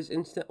recognize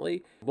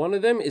instantly. One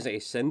of them is a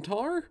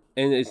centaur,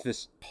 and is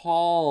this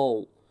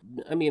tall...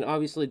 I mean,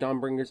 obviously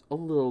Dawnbringer's a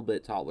little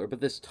bit taller,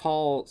 but this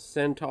tall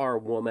centaur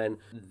woman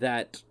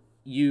that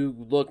you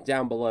look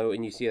down below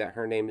and you see that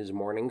her name is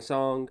Morning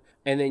Song,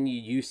 and then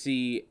you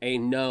see a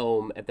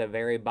gnome at the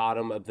very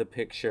bottom of the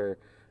picture,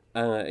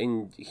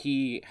 and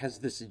he has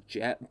this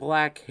jet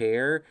black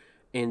hair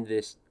and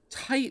this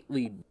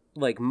tightly,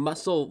 like,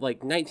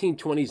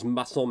 1920s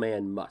muscle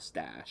man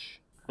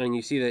mustache. And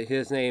you see that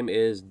his name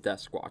is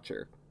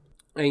Duskwatcher.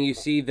 And you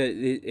see that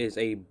it is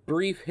a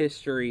brief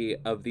history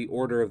of the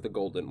Order of the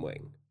Golden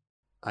Wing.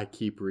 I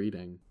keep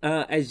reading.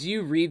 As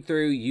you read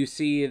through, you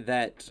see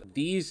that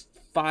these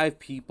 5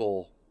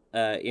 people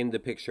in the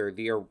picture,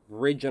 the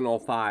original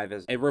 5,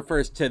 as it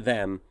refers to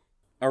them,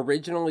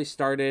 originally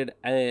started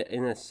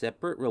in a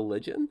separate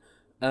religion.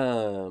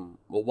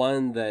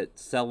 One that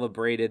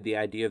celebrated the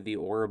idea of the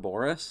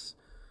Ouroboros.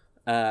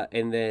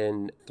 And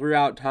then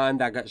throughout time,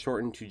 that got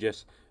shortened to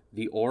just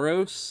the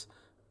Oros.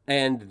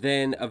 And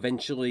then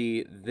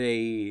eventually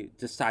they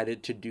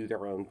decided to do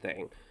their own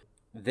thing.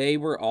 They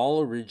were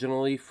all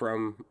originally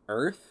from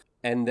Earth,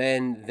 and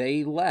then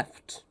they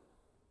left.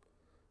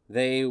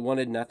 They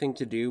wanted nothing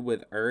to do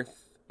with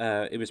Earth.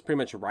 It was pretty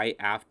much right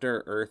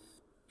after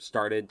Earth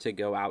started to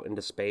go out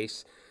into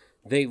space.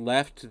 They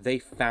left, they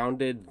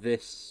founded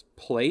this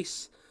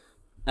place,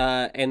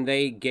 and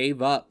they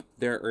gave up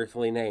their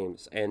earthly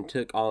names and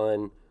took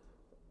on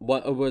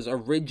what was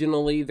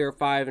originally their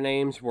 5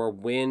 names were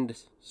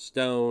Wind,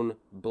 Stone,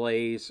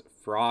 Blaze,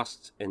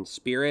 Frost, and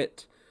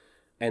Spirit.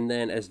 And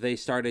then as they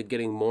started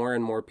getting more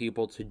and more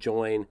people to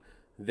join,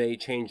 they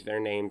changed their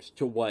names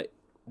to what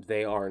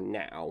they are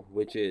now,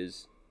 which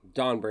is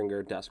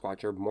Dawnbringer,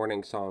 Duskwatcher,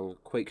 Morningsong,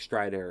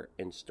 Quakestrider,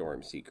 and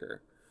Stormseeker.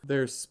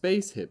 They're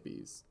space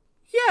hippies.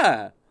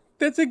 Yeah,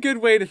 that's a good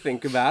way to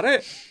think about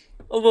it.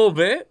 A little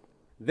bit.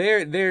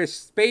 They're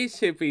space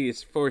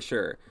hippies for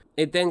sure.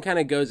 It then kind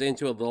of goes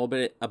into a little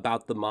bit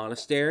about the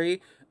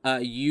monastery.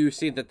 You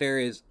see that there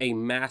is a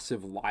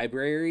massive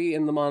library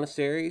in the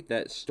monastery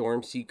that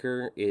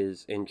Stormseeker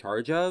is in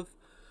charge of.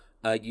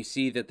 You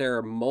see that there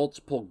are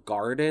multiple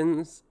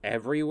gardens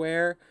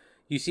everywhere.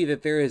 You see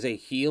that there is a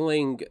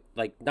healing,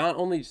 like, not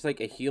only just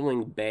like a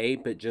healing bay,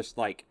 but just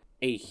like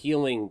a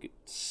healing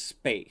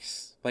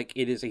space. Like,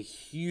 it is a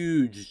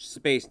huge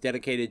space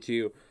dedicated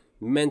to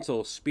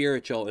mental,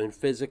 spiritual, and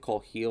physical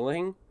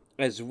healing.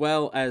 As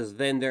well as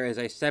then there is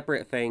a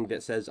separate thing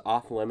that says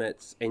off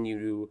limits, and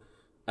you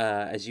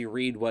as you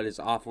read what is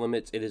off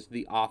limits, it is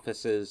the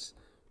offices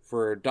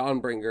for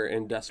Dawnbringer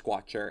and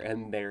Duskwatcher,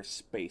 and their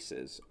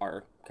spaces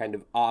are kind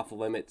of off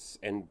limits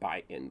and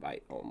by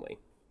invite only.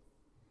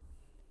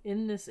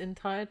 In this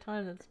entire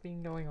time that's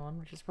been going on,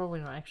 which is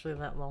probably not actually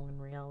that long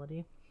in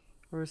reality,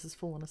 Rose has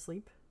fallen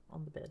asleep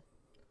on the bed.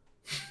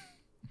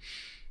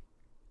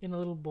 In a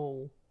little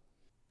ball.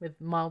 With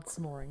mild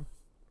snoring.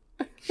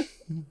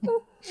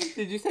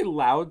 Did you say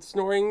loud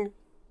snoring?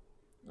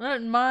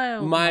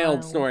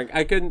 Mild snoring.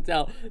 I couldn't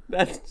tell.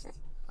 That's...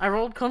 I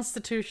rolled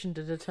Constitution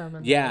to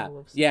determine the Yeah, level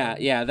of snoring.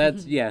 yeah,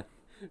 that's, yeah.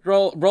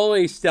 Roll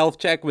a stealth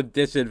check with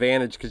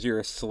disadvantage because you're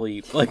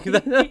asleep. Like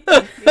that.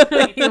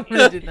 You want me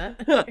to do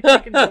that? I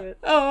can do it.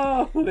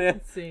 Oh, man.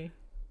 Let's see.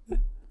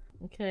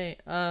 Okay,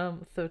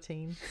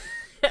 13.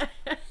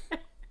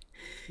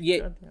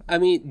 Yeah, I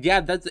mean,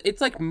 yeah, it's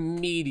like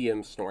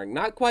medium snoring.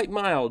 Not quite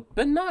mild,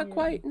 but not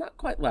quite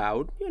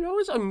loud. You know,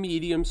 it's a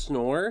medium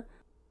snore.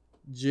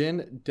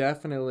 Jin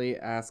definitely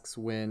asks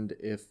Wind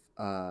if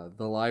the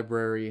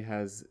library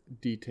has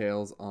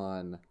details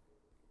on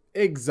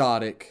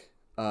exotic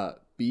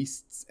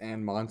beasts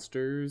and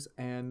monsters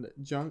and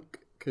junk,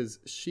 because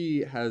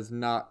she has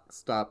not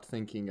stopped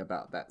thinking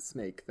about that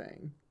snake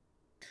thing.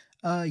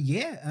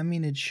 Yeah, I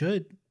mean, it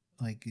should.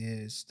 Like,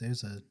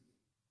 there's a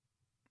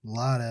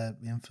lot of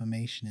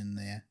information in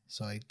there,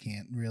 so I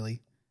can't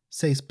really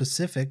say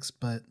specifics,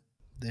 but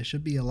there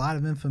should be a lot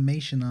of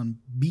information on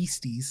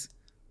beasties.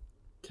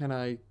 Can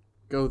I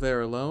go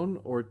there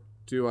alone, or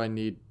do I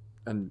need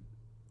an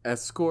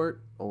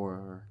escort,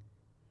 or...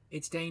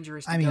 It's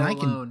dangerous to I mean, go I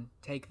can- alone.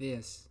 Take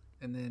this.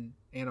 And then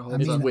Anna holds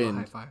mean, up a Wind.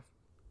 high five.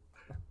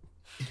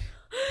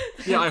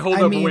 Yeah, I hold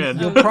I up mean, Wind.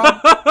 you'll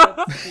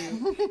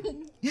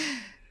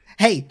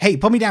Hey,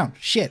 put me down.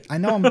 Shit, I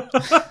know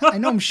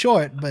I'm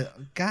short,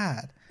 but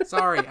God,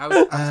 Sorry, I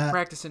was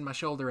practicing my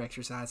shoulder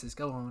exercises.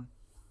 Go on.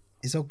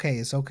 it's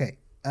okay.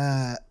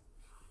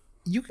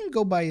 You can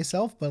go by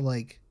yourself, but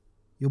like,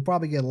 you'll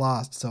probably get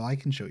lost, so I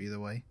can show you the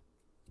way.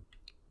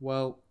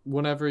 Well,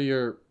 whenever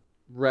you're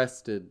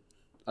rested,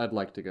 I'd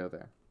like to go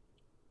there.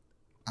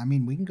 I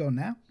mean, we can go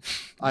now.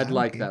 I'd don't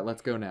like care. that.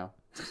 Let's go now.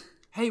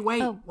 Hey,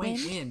 wait, Oh,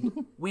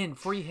 Wind. Wind,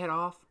 before you head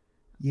off.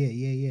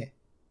 Yeah.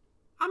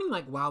 I mean,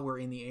 like, while we're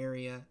in the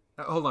area.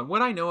 Hold on.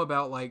 What I know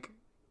about, like,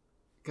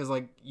 because,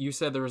 like, you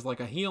said there was, like,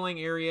 a healing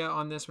area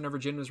on this whenever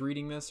Jin was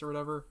reading this or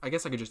whatever. I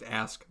guess I could just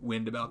ask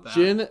Wind about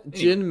that.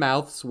 Jin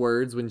mouths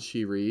words when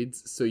she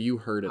reads, so you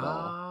heard it all.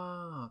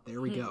 Ah,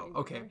 there we go.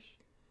 Okay.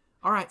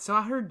 All right, so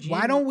I heard Jin.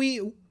 Why don't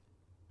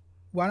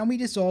we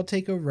just all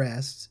take a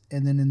rest,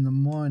 and then in the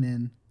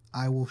morning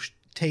I will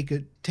take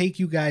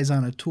you guys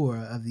on a tour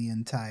of the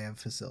entire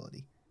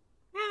facility.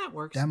 Yeah, that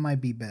works. That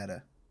might be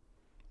better.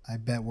 I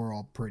bet we're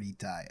all pretty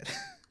tired.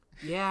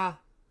 Yeah.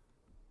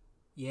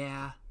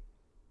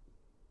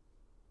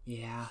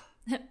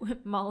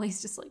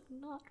 Molly's just like,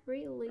 not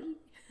really.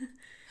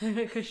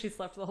 Because she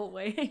slept the whole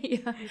way.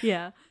 Yeah.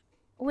 Yeah.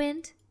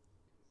 Wind,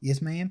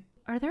 Yes, ma'am.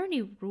 are there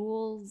any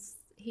rules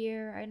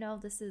here? I know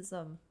this is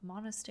a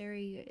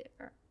monastery.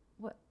 Or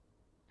what?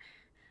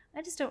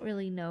 I just don't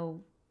really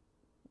know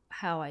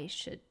how I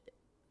should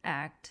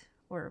act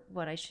or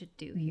what I should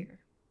do here.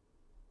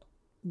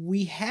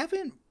 We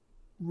haven't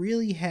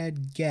really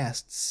had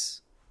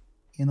guests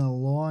in a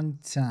long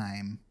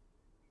time.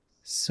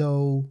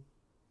 So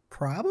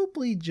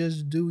probably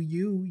just do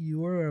you.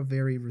 You are a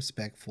very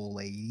respectful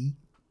lady.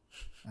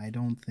 I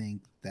don't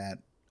think that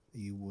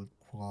you would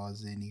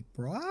cause any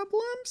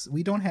problems.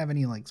 We don't have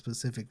any like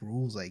specific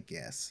rules, I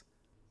guess.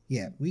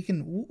 Yeah, we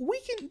can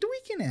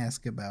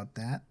ask about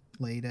that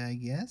later, I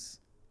guess.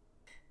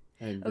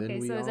 And then Okay,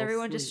 we so as all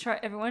everyone sleep.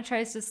 everyone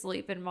tries to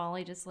sleep, and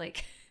Molly just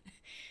like,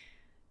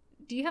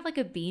 do you have like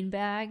a bean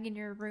bag in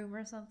your room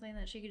or something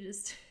that she could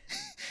just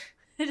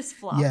just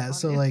flop? Yeah,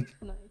 so onto? like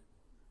Nice.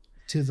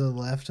 to the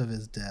left of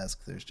his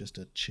desk, there's just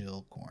a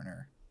chill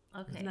corner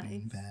Okay, Nice.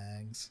 bean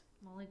bags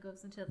Molly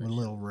goes into the with a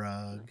little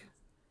rug.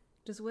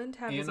 Does Wind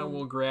have his Anna own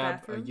will grab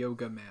bathroom? a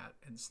yoga mat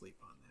and sleep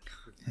on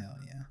it. Hell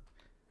yeah.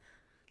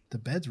 The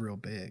bed's real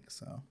big,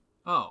 so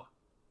Oh.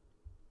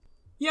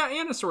 Yeah,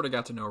 Anna sort of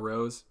got to know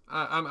Rose.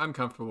 I'm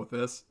comfortable with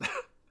this.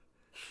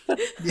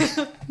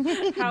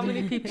 How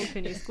many people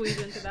can you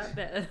squeeze into that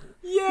bed?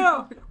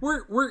 Yeah,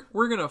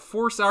 we're gonna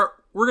force our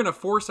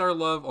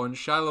love on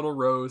shy little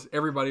Rose.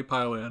 Everybody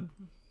pile in.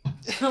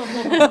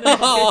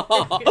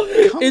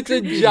 It's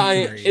a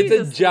giant. She's It's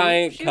a asleep.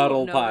 giant She cuddle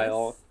won't pile.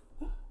 notice.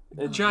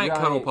 A Giant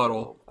cuddle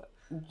puddle.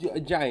 A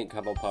giant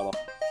cuddle puddle.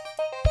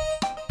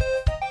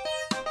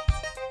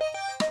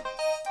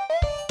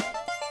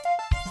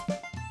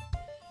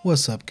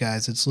 what's up,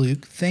 guys? It's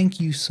Luke. Thank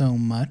you so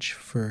much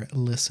for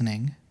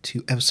listening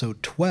to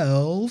episode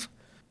 12.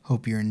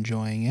 Hope you're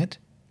enjoying it.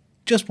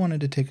 Just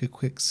wanted to take a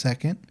quick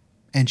second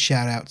and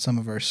shout out some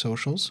of our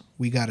socials.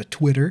 We got a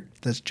Twitter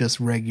that's just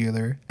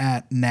regular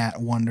at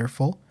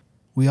NatWonderful.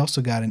 We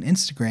also got an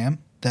Instagram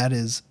that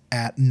is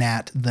at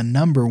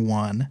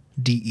Nat1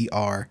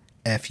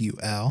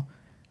 DERFUL.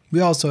 We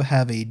also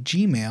have a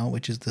Gmail,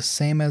 which is the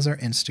same as our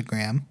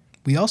Instagram.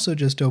 We also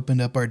just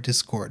opened up our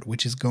Discord,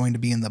 which is going to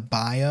be in the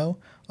bio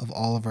of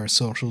all of our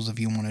socials if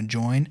you want to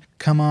join.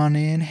 Come on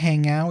in,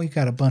 hang out. We've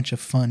got a bunch of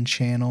fun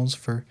channels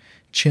for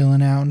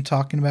chilling out and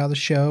talking about the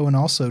show, and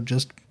also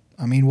just,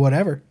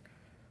 whatever.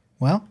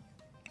 Well,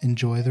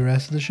 enjoy the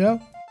rest of the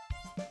show.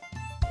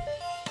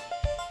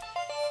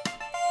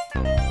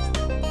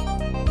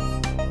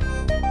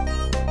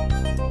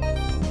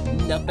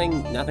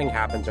 Nothing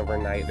happens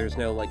overnight. There's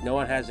no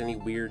one has any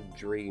weird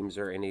dreams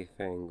or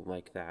anything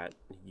like that.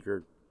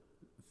 You're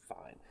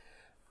fine.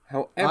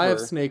 However, I have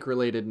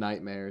snake-related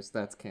nightmares.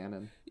 That's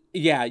canon.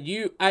 yeah,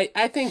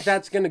 I think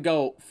that's gonna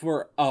go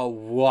for a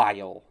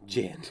while,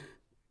 Jen.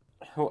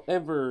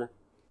 However,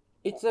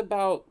 it's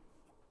about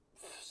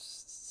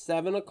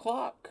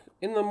 7:00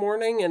 in the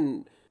morning,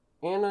 and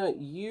Anna,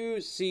 you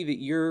see that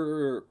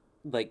your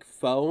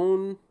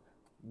phone,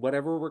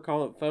 whatever we're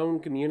calling it, phone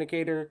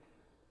communicator,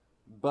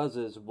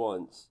 buzzes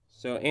once.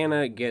 So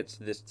Anna gets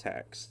this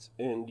text,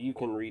 and you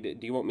can read it.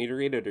 Do you want me to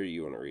read it, or do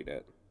you want to read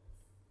it?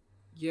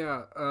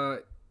 Yeah,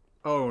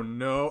 oh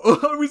no.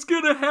 I was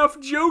gonna half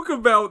joke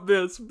about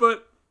this,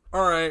 but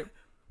alright.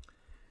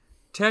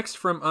 Text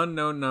from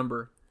unknown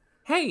number.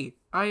 Hey,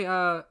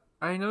 I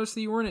noticed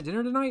that you weren't at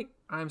dinner tonight.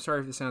 I'm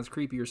sorry if this sounds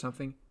creepy or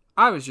something.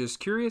 I was just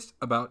curious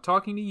about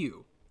talking to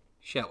you.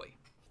 Shelly.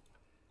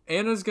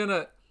 Anna's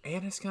gonna,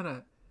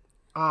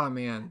 ah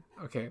man,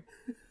 okay.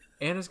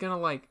 Anna's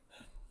gonna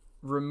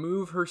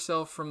remove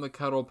herself from the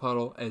cuddle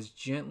puddle as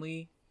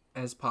gently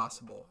as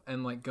possible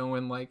and go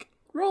in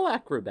Roll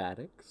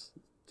acrobatics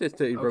just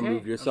to Okay.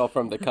 remove yourself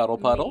from the cuddle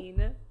puddle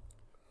Mean.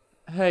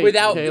 Hey,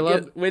 without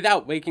Caleb.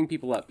 without waking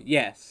people up.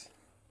 Yes.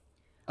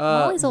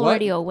 Molly's what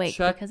already awake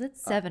check- because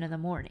it's 7 in the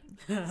morning.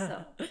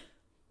 So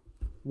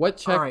What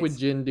check Alright. would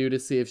Jin do to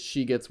see if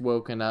she gets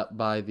woken up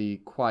by the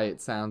quiet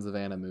sounds of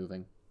Anna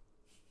moving?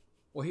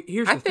 Well,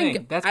 here's I the think-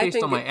 thing. That's I based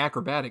think on my it-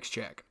 acrobatics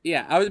check.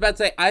 Yeah, I was about to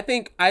say, I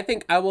think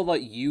I will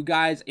let you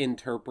guys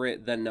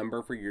interpret the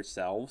number for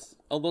yourselves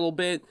a little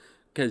bit,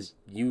 because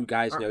you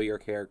guys know your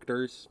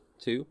characters,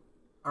 too.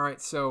 All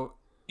right, so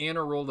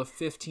Anna rolled a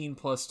 15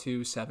 plus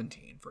 2,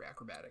 17 for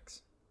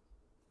acrobatics.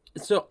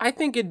 So I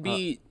think it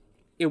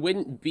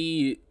wouldn't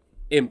be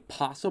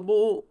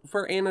impossible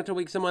for Anna to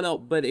wake someone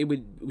up, but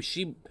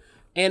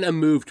Anna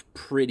moved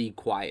pretty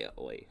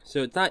quietly.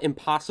 So it's not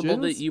impossible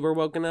that Jin's- you were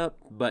woken up,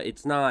 but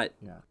it's not,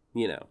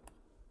 Yeah.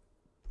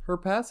 Her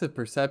passive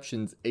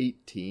perception's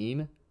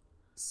 18,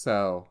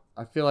 so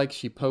I feel like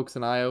she pokes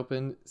an eye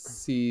open,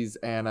 sees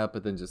Anna,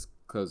 but then just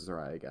closes her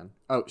eye again.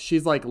 Oh,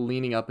 she's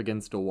leaning up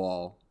against a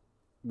wall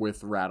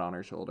with Rat on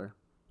her shoulder.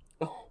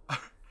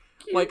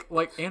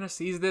 Like Anna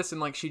sees this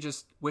and she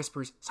just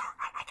whispers, "Sorry,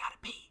 I gotta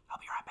pee. I'll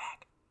be right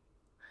back."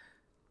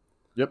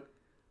 Yep.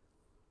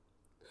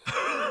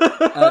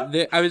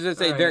 I was going to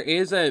say, All right. there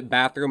is a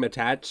bathroom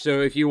attached,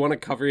 so if you want to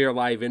cover your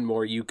lie even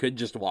more, you could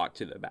just walk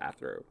to the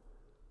bathroom.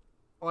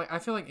 Well, I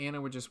feel like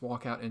Anna would just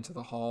walk out into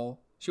the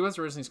hall. She was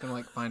originally just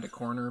gonna find a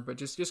corner, but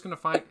just gonna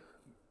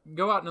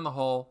go out into the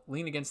hall,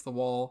 lean against the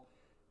wall,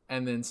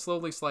 and then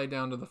slowly slide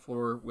down to the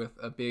floor with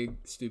a big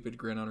stupid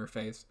grin on her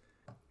face.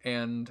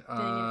 And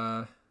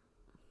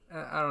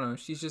I don't know,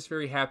 she's just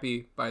very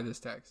happy by this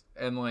text,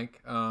 and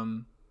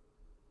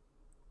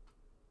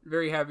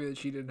very happy that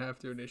she didn't have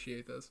to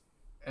initiate this.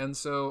 And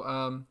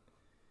so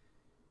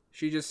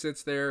She just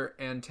sits there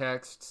and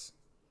texts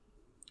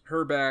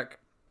her back.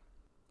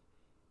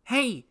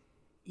 Hey,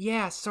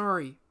 yeah,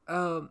 sorry.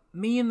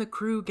 Me and the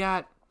crew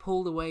got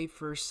pulled away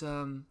for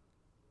some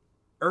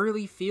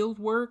early field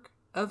work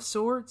of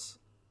sorts,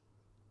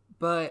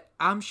 but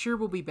I'm sure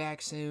we'll be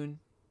back soon.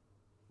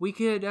 We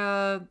could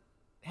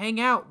hang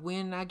out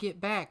when I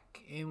get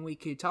back, and we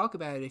could talk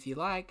about it if you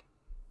like.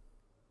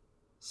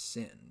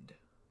 Send.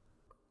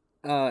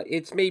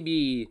 It's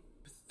maybe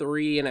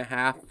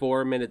 3.5,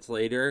 4 minutes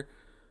later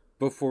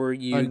before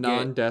you A get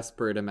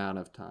non-desperate amount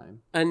of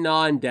time. a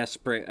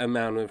non-desperate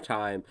amount of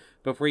time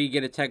before you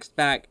get a text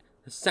back.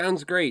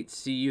 Sounds great.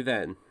 See you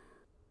then.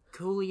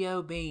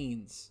 Coolio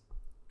beans.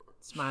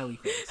 Smiley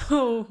face.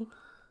 Oh,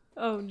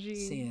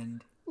 geez.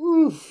 Send.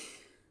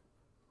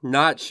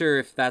 Not sure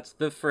if that's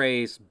the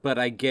phrase, but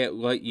I get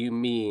what you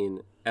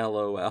mean.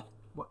 LOL.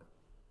 What?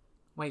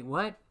 Wait,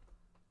 what?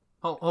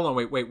 Hold on,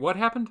 wait, what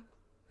happened?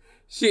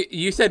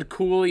 You said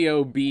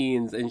Coolio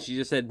beans, and she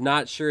just said,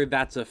 not sure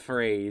that's a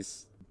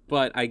phrase,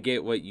 but I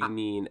get what you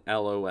mean.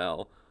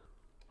 LOL.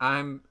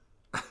 I'm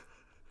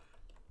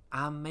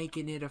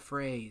making it a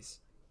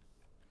phrase.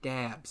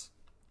 Dabs.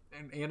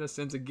 And Anna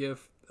sends a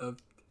gif of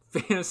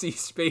fantasy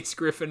space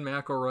Griffin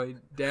McElroy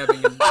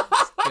dabbing and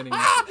spinning.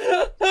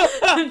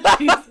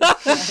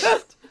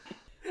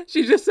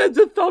 She just sends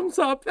a thumbs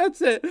up.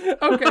 That's it.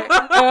 Okay.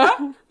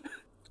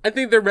 I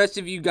think the rest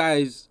of you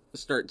guys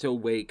start to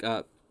wake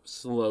up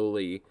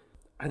slowly.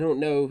 I don't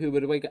know who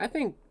would wake up. I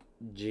think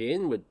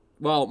Jin would.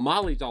 Well,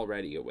 Molly's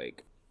already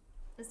awake.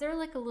 Is there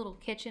like a little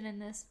kitchen in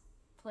this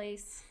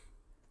place?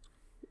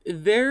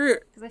 There.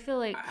 Because I feel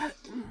like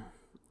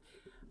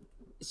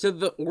So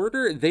the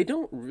order, they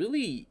don't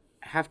really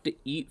have to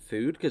eat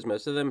food because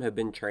most of them have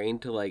been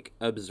trained to like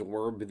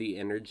absorb the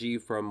energy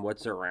from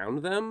what's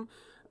around them.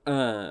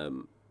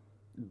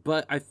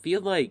 But I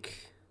feel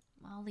like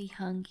Molly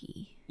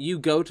hungry. you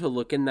go to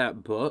look in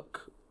that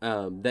book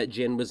that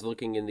Jen was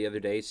looking in the other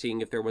day,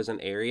 seeing if there was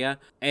an area,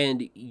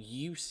 and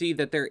you see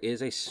that there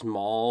is a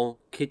small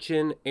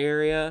kitchen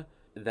area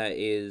that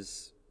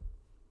is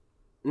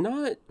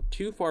not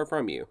too far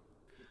from you.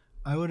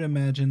 I would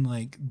imagine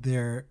like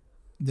there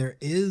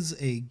is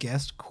a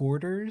guest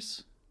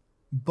quarters,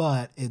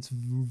 but it's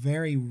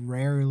very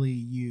rarely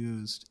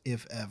used,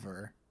 if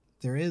ever.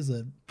 There is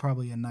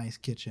probably a nice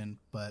kitchen,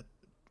 but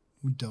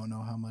we don't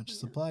know how much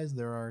supplies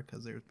there are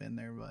because there's been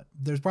there, but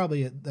there's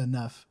probably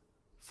enough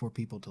for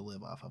people to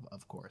live off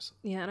of course.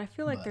 Yeah, and I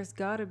feel like But- there's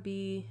got to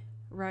be,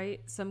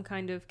 right, some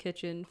kind of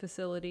kitchen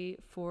facility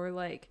for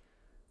like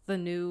the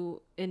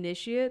new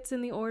initiates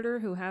in the order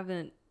who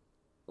haven't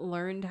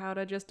learned how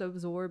to just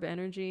absorb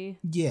energy.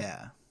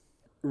 Yeah.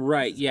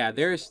 Right, yeah,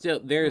 there's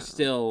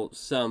still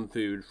some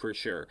food for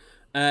sure.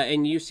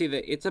 And you see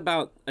that it's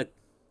about a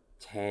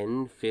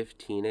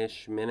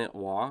 10-15ish minute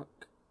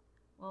walk.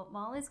 Well,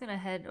 Molly's gonna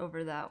head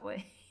over that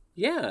way.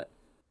 Yeah.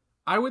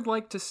 I would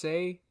like to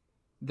say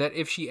that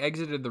if she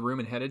exited the room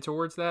and headed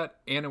towards that,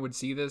 Anna would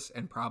see this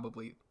and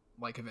probably,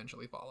 like,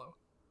 eventually follow.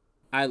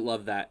 I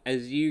love that.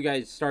 As you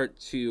guys start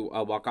to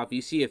walk off,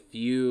 you see a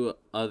few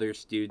other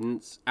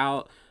students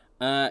out.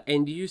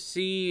 And you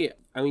see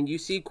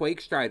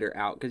Quake Strider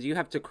out because you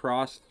have to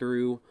cross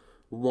through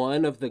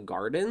one of the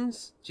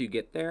gardens to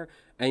get there.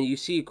 And you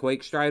see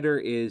Quake Strider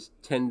is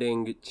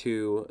tending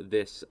to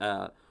this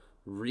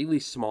really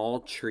small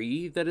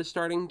tree that is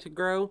starting to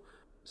grow.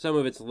 Some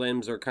of its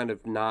limbs are kind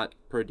of not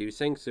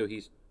producing, so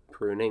he's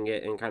pruning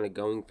it and kind of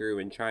going through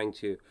and trying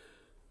to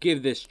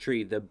give this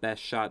tree the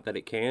best shot that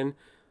it can.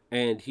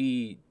 And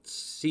he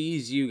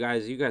sees you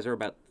guys. You guys are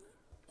about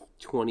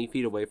 20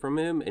 feet away from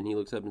him, and he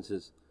looks up and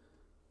says,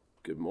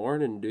 "Good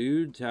morning,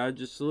 dudes. How'd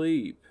you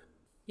sleep?"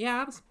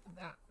 Yeah,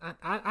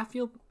 I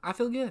feel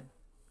good.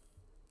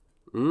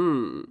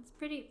 It's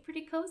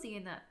pretty cozy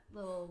in that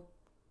little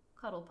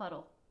cuddle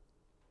puddle.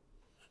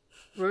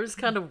 Rose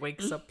kind of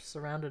wakes up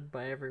surrounded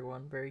by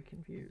everyone, very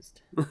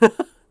confused. I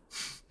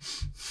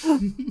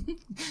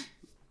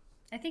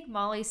think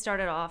Molly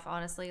started off,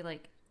 honestly,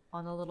 like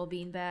on the little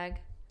beanbag,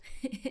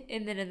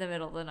 and then in the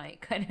middle of the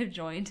night kind of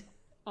joined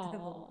the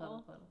little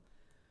cuddle puddle.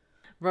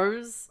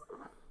 Rose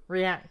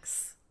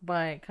reacts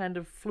by kind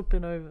of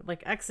flipping over,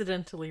 like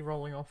accidentally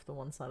rolling off the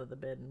one side of the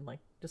bed and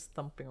like just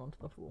thumping onto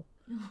the floor.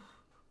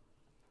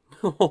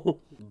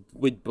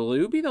 Would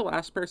Blue be the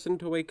last person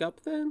to wake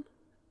up then?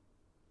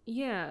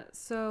 Yeah,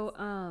 so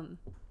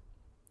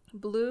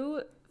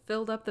Blue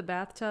filled up the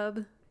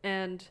bathtub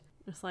and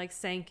just like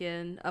sank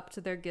in up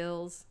to their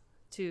gills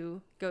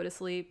to go to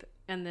sleep,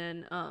 and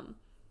then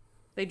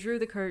they drew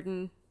the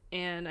curtain,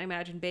 and I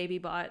imagine Baby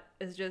Bot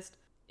is just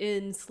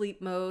in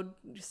sleep mode,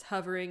 just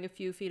hovering a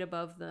few feet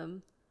above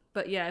them.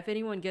 But yeah, if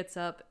anyone gets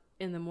up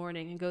in the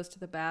morning and goes to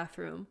the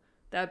bathroom,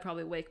 that would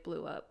probably wake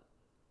Blue up.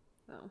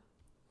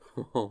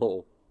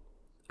 So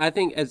I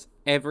think as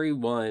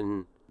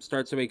everyone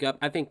starts to wake up,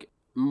 I think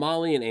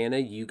Molly and Anna,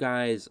 you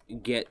guys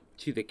get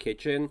to the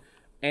kitchen,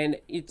 and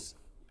it's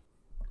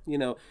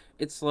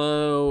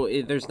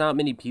slow. There's not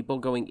many people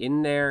going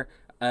in there,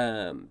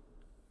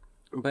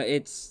 but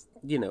it's,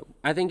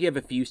 I think you have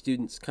a few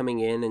students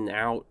coming in and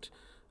out.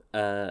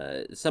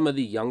 some of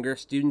the younger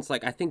students.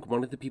 Like, I think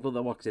one of the people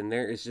that walks in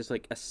there is just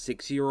like a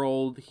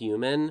 6-year-old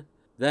human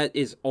that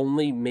is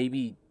only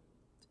maybe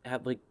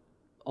at like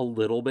a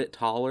little bit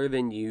taller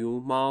than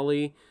you,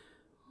 Molly.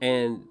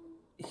 And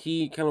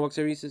he kind of walks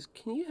over and he says,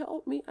 "Can you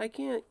help me? I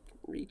can't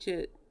reach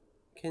it.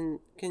 Can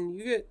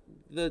you get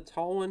the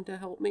tall one to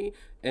help me?"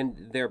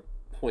 And they're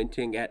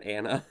pointing at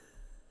Anna.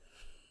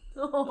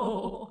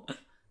 Oh.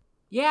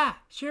 Yeah,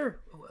 sure.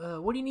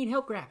 What do you need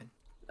help grabbing?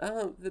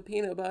 The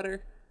peanut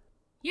butter.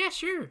 Yeah,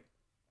 sure.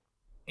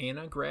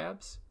 Anna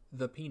grabs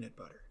the peanut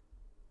butter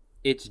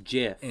It's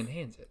Jif. and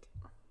hands it.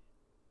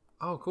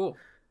 Oh, cool.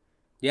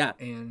 Yeah.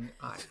 And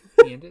I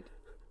hand it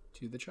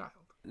to the child.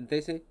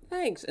 They say,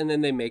 "Thanks," and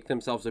then they make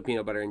themselves a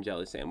peanut butter and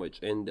jelly sandwich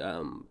and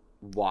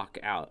walk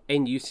out.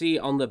 And you see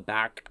on the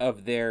back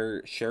of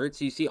their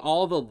shirts, you see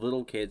all the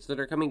little kids that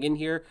are coming in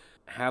here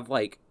have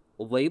like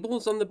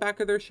labels on the back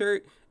of their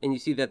shirt, and you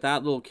see that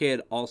little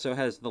kid also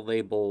has the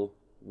label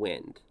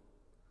Wind.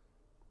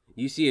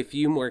 You see a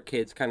few more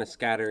kids kind of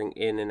scattering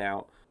in and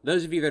out.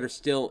 Those of you that are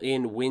still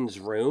in Wind's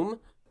room,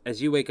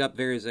 as you wake up,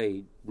 there is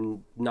a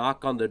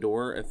knock on the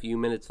door a few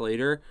minutes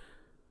later,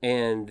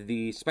 and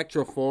the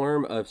spectral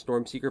form of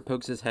Stormseeker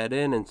pokes his head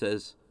in and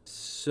says,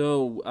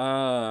 "So,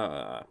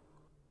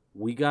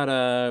 we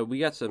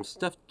got some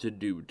stuff to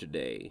do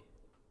today.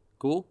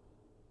 Cool?"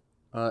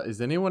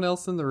 Is anyone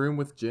else in the room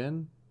with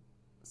Jen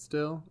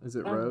still? Is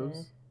it Okay.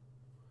 Rose?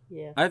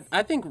 Yeah.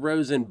 I think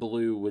Rose and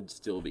Blue would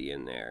still be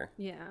in there.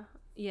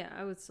 Yeah,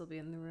 I would still be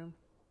in the room.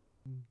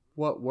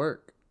 What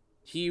work?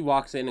 He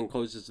walks in and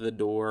closes the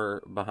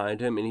door behind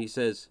him, and he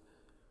says,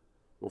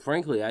 "Well,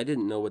 frankly, I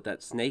didn't know what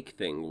that snake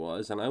thing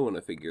was, and I want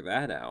to figure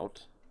that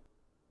out."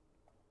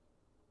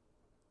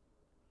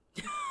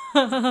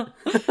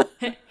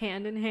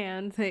 Hand in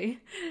hand, they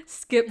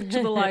skip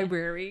to the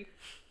library.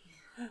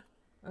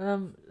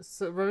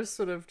 So Rose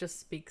sort of just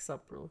speaks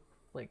up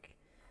like,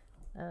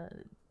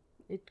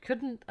 it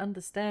couldn't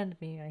understand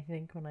me, I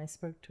think, when I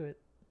spoke to it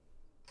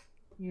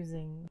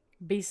using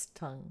beast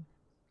tongue.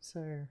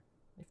 So,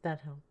 if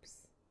that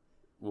helps.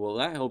 Well,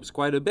 that helps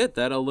quite a bit.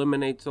 That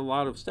eliminates a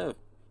lot of stuff.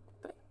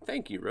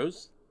 Thank you,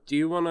 Rose. Do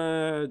you want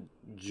to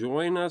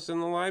join us in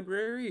the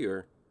library,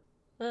 or?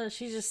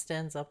 She just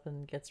stands up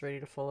and gets ready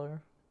to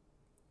follow.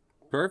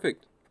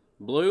 Perfect.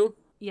 Blue?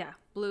 Yeah,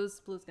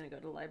 Blue's gonna go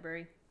to the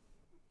library.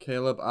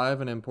 Caleb, I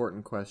have an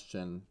important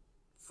question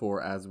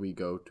for as we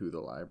go to the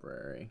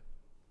library.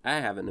 I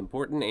have an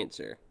important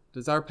answer.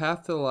 Does our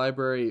path to the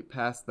library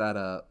pass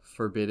that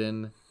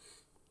forbidden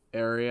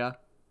area?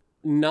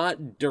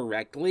 Not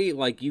directly.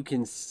 Like, you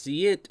can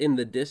see it in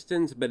the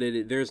distance, but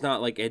there's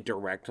not like a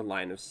direct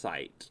line of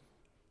sight.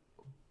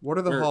 What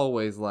are the Sure.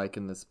 hallways like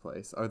in this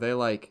place? Are they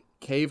like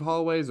cave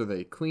hallways? Are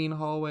they clean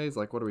hallways?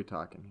 Like, what are we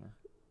talking here?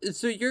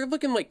 So you're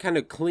looking like kind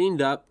of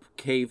cleaned up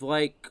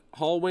cave-like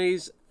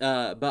hallways,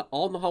 but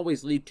all the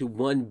hallways lead to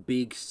one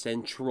big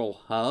central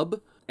hub,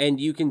 and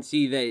you can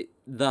see that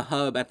the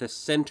hub at the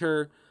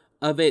center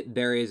of it,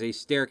 there is a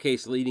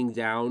staircase leading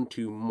down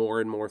to more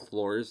and more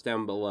floors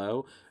down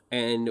below,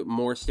 and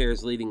more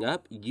stairs leading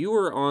up. You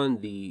are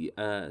on the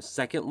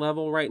second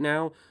level right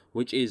now,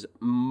 which is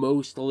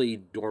mostly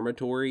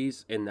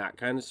dormitories and that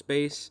kind of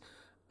space.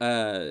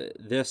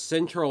 The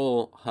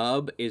central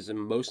hub is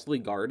mostly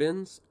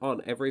gardens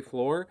on every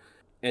floor,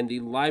 and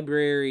the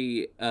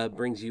library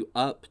brings you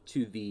up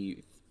to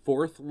the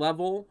fourth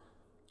level.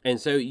 And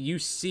so you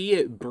see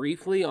it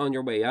briefly on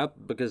your way up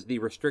because the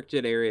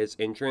restricted area's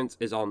entrance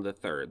is on the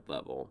third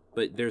level,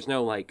 but there's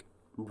no like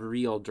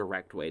real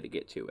direct way to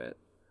get to it.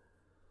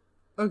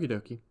 Okie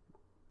dokie.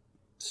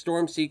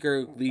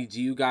 Stormseeker leads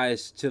you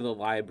guys to the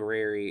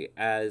library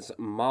as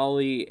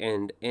Molly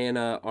and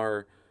Anna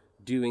are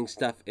doing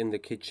stuff in the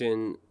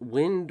kitchen.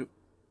 Wind,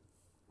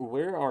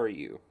 where are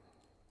you?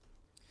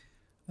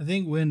 I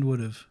think Wind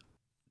would have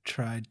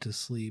tried to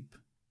sleep,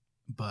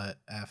 but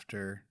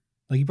after,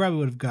 like, he probably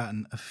would have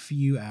gotten a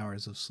few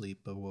hours of sleep,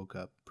 but woke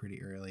up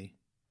pretty early.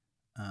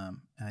 And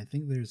I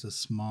think there's a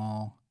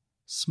small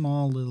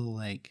little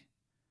like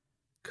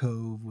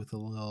cove with a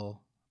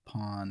little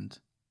pond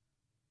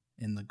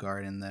in the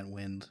garden that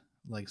Wind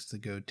likes to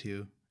go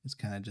to. It's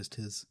kind of just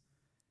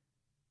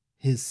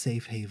his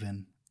safe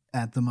haven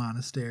at the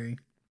monastery.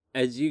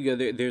 As you go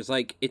there, there's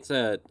like, it's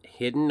a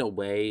hidden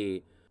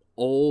away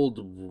old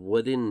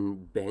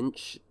wooden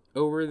bench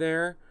over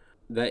there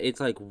that it's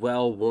like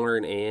well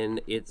worn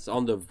in. It's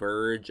on the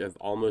verge of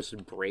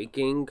almost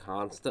breaking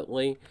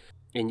constantly.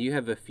 And you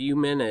have a few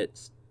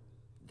minutes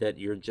that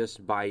you're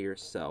just by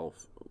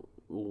yourself.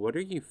 What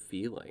are you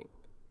feeling?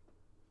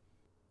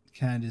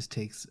 Kind of just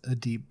takes a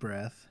deep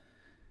breath.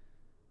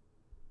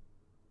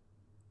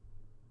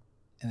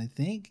 And I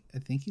think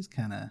he's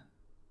kind of...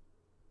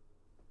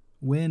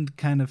 Wind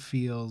kind of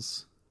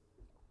feels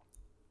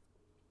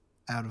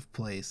out of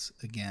place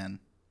again.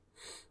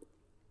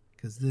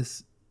 Because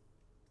this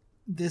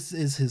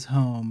is his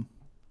home,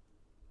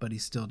 but he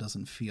still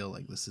doesn't feel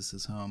like this is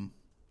his home.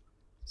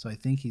 So I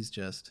think he's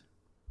just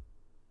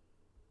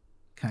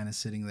kind of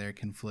sitting there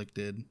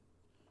conflicted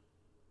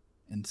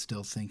and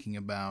still thinking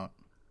about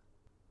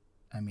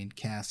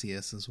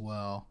Cassius as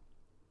well.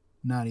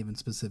 Not even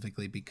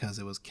specifically because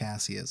it was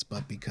Cassius,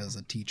 but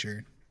because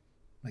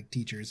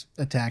teachers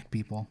attack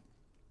people.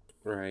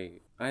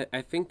 Right.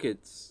 I think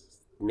it's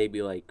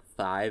maybe like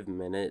 5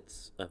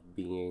 minutes of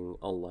being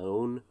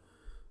alone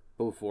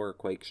before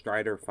Quake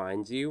Strider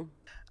finds you.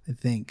 I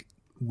think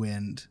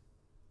Wind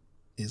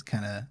is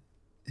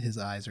his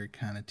eyes are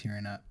kind of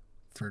tearing up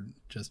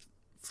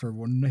for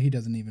one. He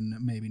doesn't even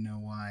maybe know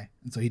why.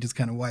 And so he just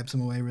kind of wipes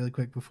them away really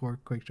quick before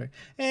Quake Strider.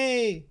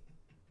 Hey,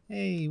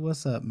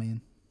 what's up,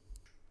 man?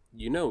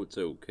 You know it's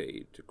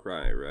okay to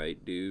cry,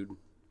 right, dude?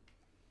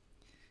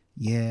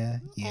 Yeah.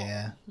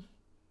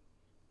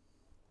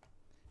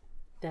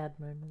 Dad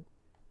moment.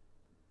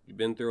 You've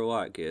been through a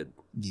lot, kid.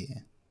 Yeah.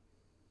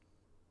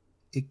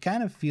 It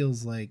kind of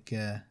feels like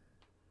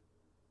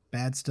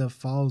bad stuff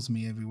follows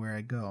me everywhere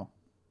I go.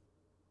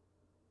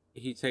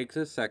 He takes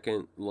a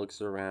second,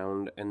 looks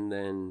around, and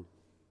then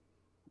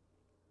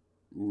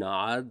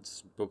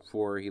nods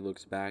before he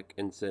looks back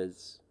and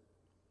says,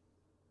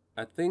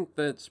 I think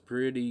that's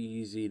pretty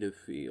easy to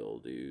feel,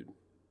 dude.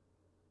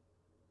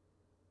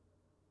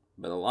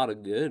 But a lot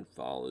of good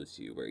follows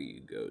you where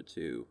you go,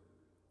 too.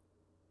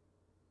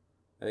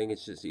 I think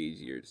it's just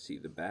easier to see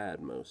the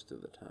bad most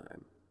of the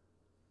time.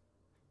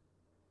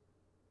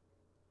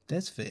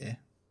 That's fair.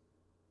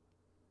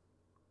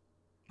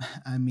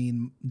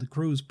 The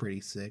crew's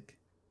pretty sick.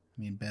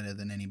 Better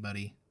than any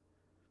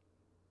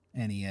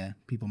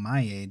people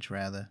my age,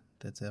 rather,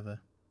 that's ever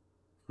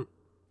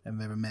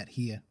met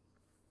here.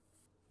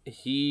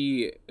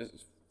 He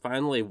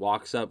finally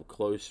walks up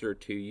closer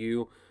to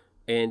you,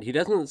 and he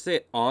doesn't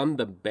sit on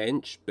the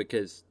bench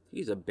because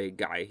he's a big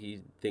guy.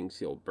 He thinks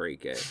he'll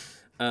break it.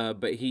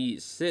 But he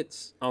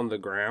sits on the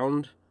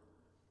ground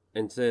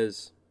and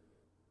says,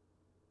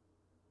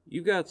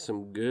 You got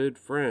some good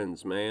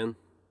friends, man.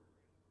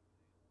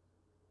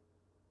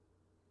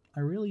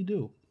 I really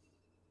do.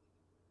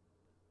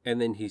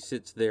 And then he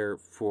sits there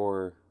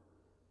for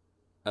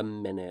a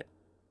minute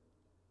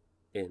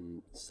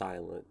in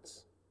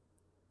silence.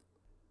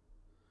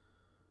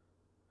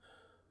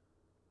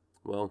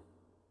 Well,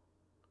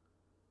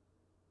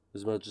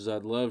 as much as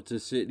I'd love to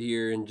sit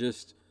here and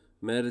just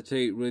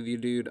meditate with you,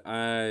 dude,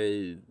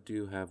 I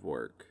do have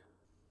work.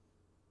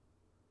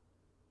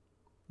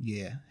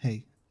 Yeah,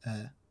 hey,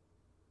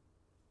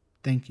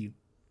 thank you.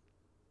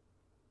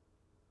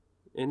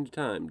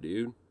 Anytime,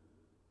 dude.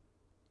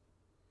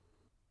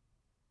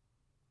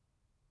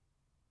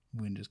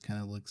 Wind just kind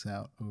of looks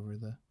out over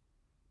the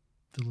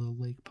little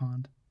lake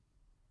pond.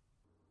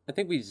 I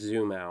think we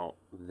zoom out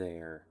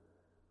there,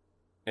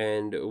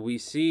 and we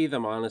see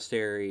the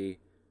monastery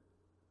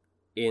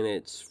in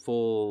its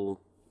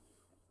full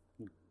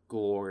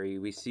glory.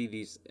 We see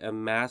these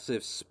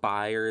massive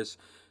spires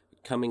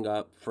coming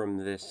up from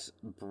this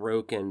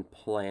broken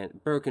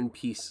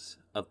piece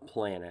of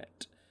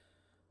planet.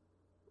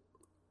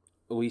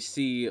 We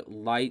see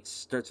lights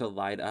start to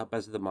light up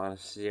as the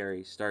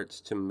monastery starts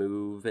to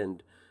move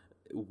and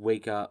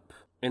wake up.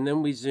 And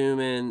then we zoom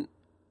in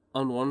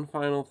on one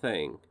final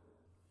thing.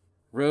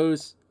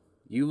 Rose,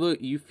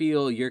 you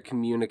feel your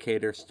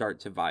communicator start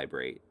to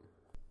vibrate.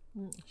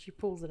 She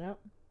pulls it out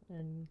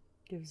and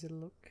gives it a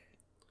look.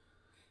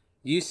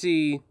 You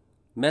see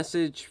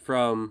message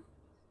from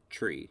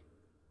Tree.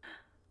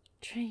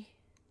 Tree.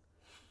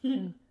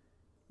 And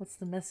what's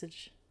the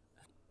message?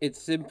 It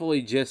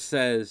simply just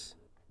says,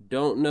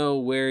 don't know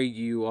where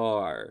you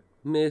are.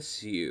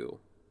 Miss you.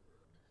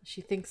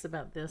 She thinks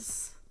about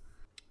this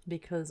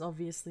because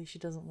obviously she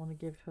doesn't want to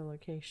give her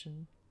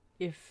location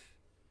if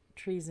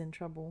Tree's in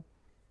trouble.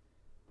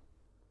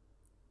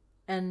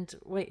 And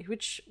wait,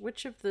 which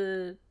of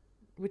the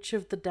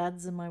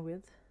dads am I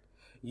with?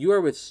 You are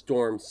with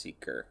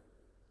Stormseeker.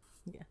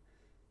 Yeah.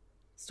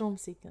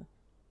 Stormseeker.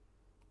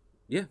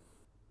 Yeah.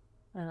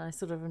 And I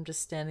sort of am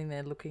just standing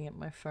there looking at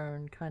my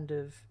phone, kind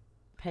of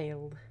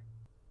paled.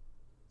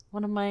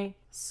 One of my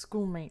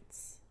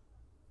schoolmates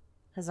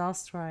has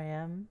asked where I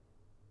am,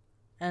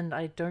 and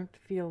I don't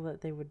feel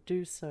that they would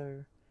do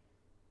so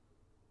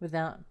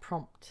without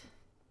prompt.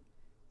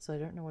 So I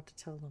don't know what to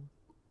tell them.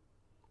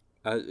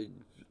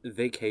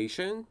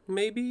 Vacation,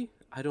 maybe?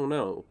 I don't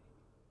know.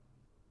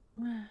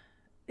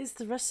 Is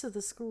the rest of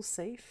the school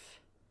safe?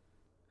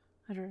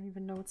 I don't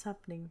even know what's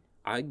happening.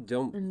 I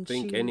don't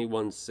think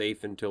anyone's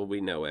safe until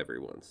we know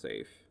everyone's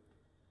safe.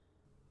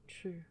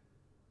 True.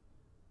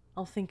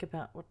 I'll think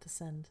about what to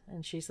send.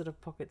 And she sort of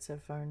pockets her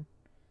phone.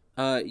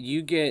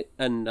 You get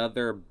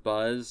another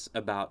buzz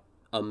about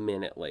a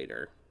minute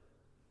later.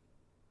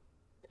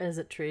 Is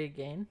it Tree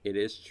again? It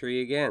is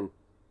Tree again.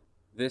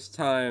 This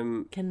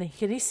time... Can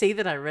he see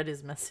that I read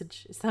his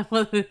message? Is that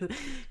what...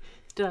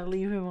 Did I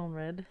leave him on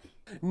red?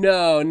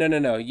 No.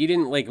 You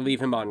didn't,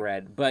 leave him on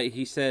red. But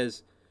he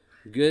says,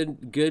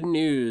 Good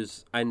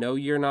news. I know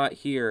you're not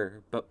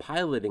here, but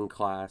piloting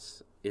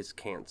class is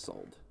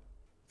canceled.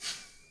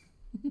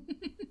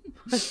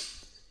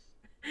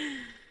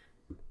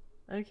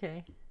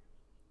 Okay.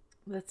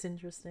 That's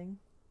interesting.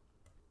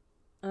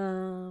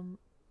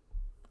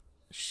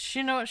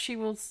 She know what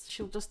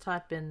she'll just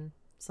type in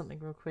something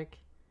real quick.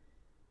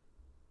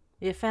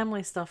 Yeah,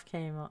 family stuff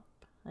came up.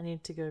 I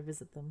need to go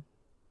visit them.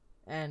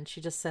 And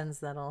she just sends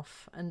that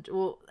off. And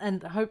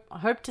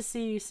hope to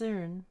see you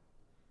soon.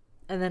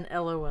 And then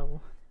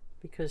LOL.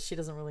 Because she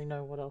doesn't really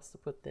know what else to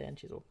put there and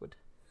she's awkward.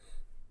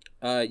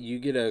 You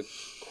get a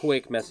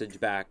quick message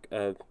back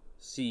of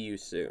see you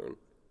soon.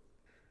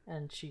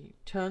 And she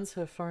turns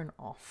her phone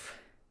off.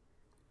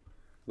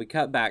 We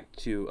cut back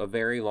to a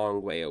very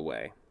long way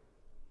away.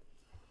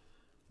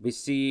 We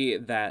see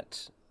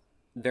that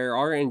there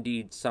are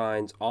indeed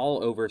signs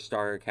all over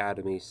Star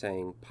Academy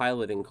saying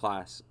piloting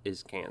class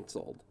is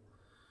canceled.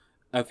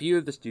 A few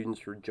of the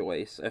students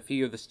rejoice, a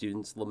few of the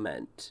students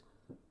lament.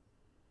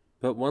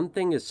 But one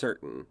thing is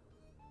certain.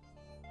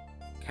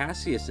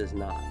 Cassius is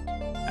not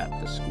at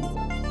the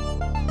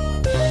school.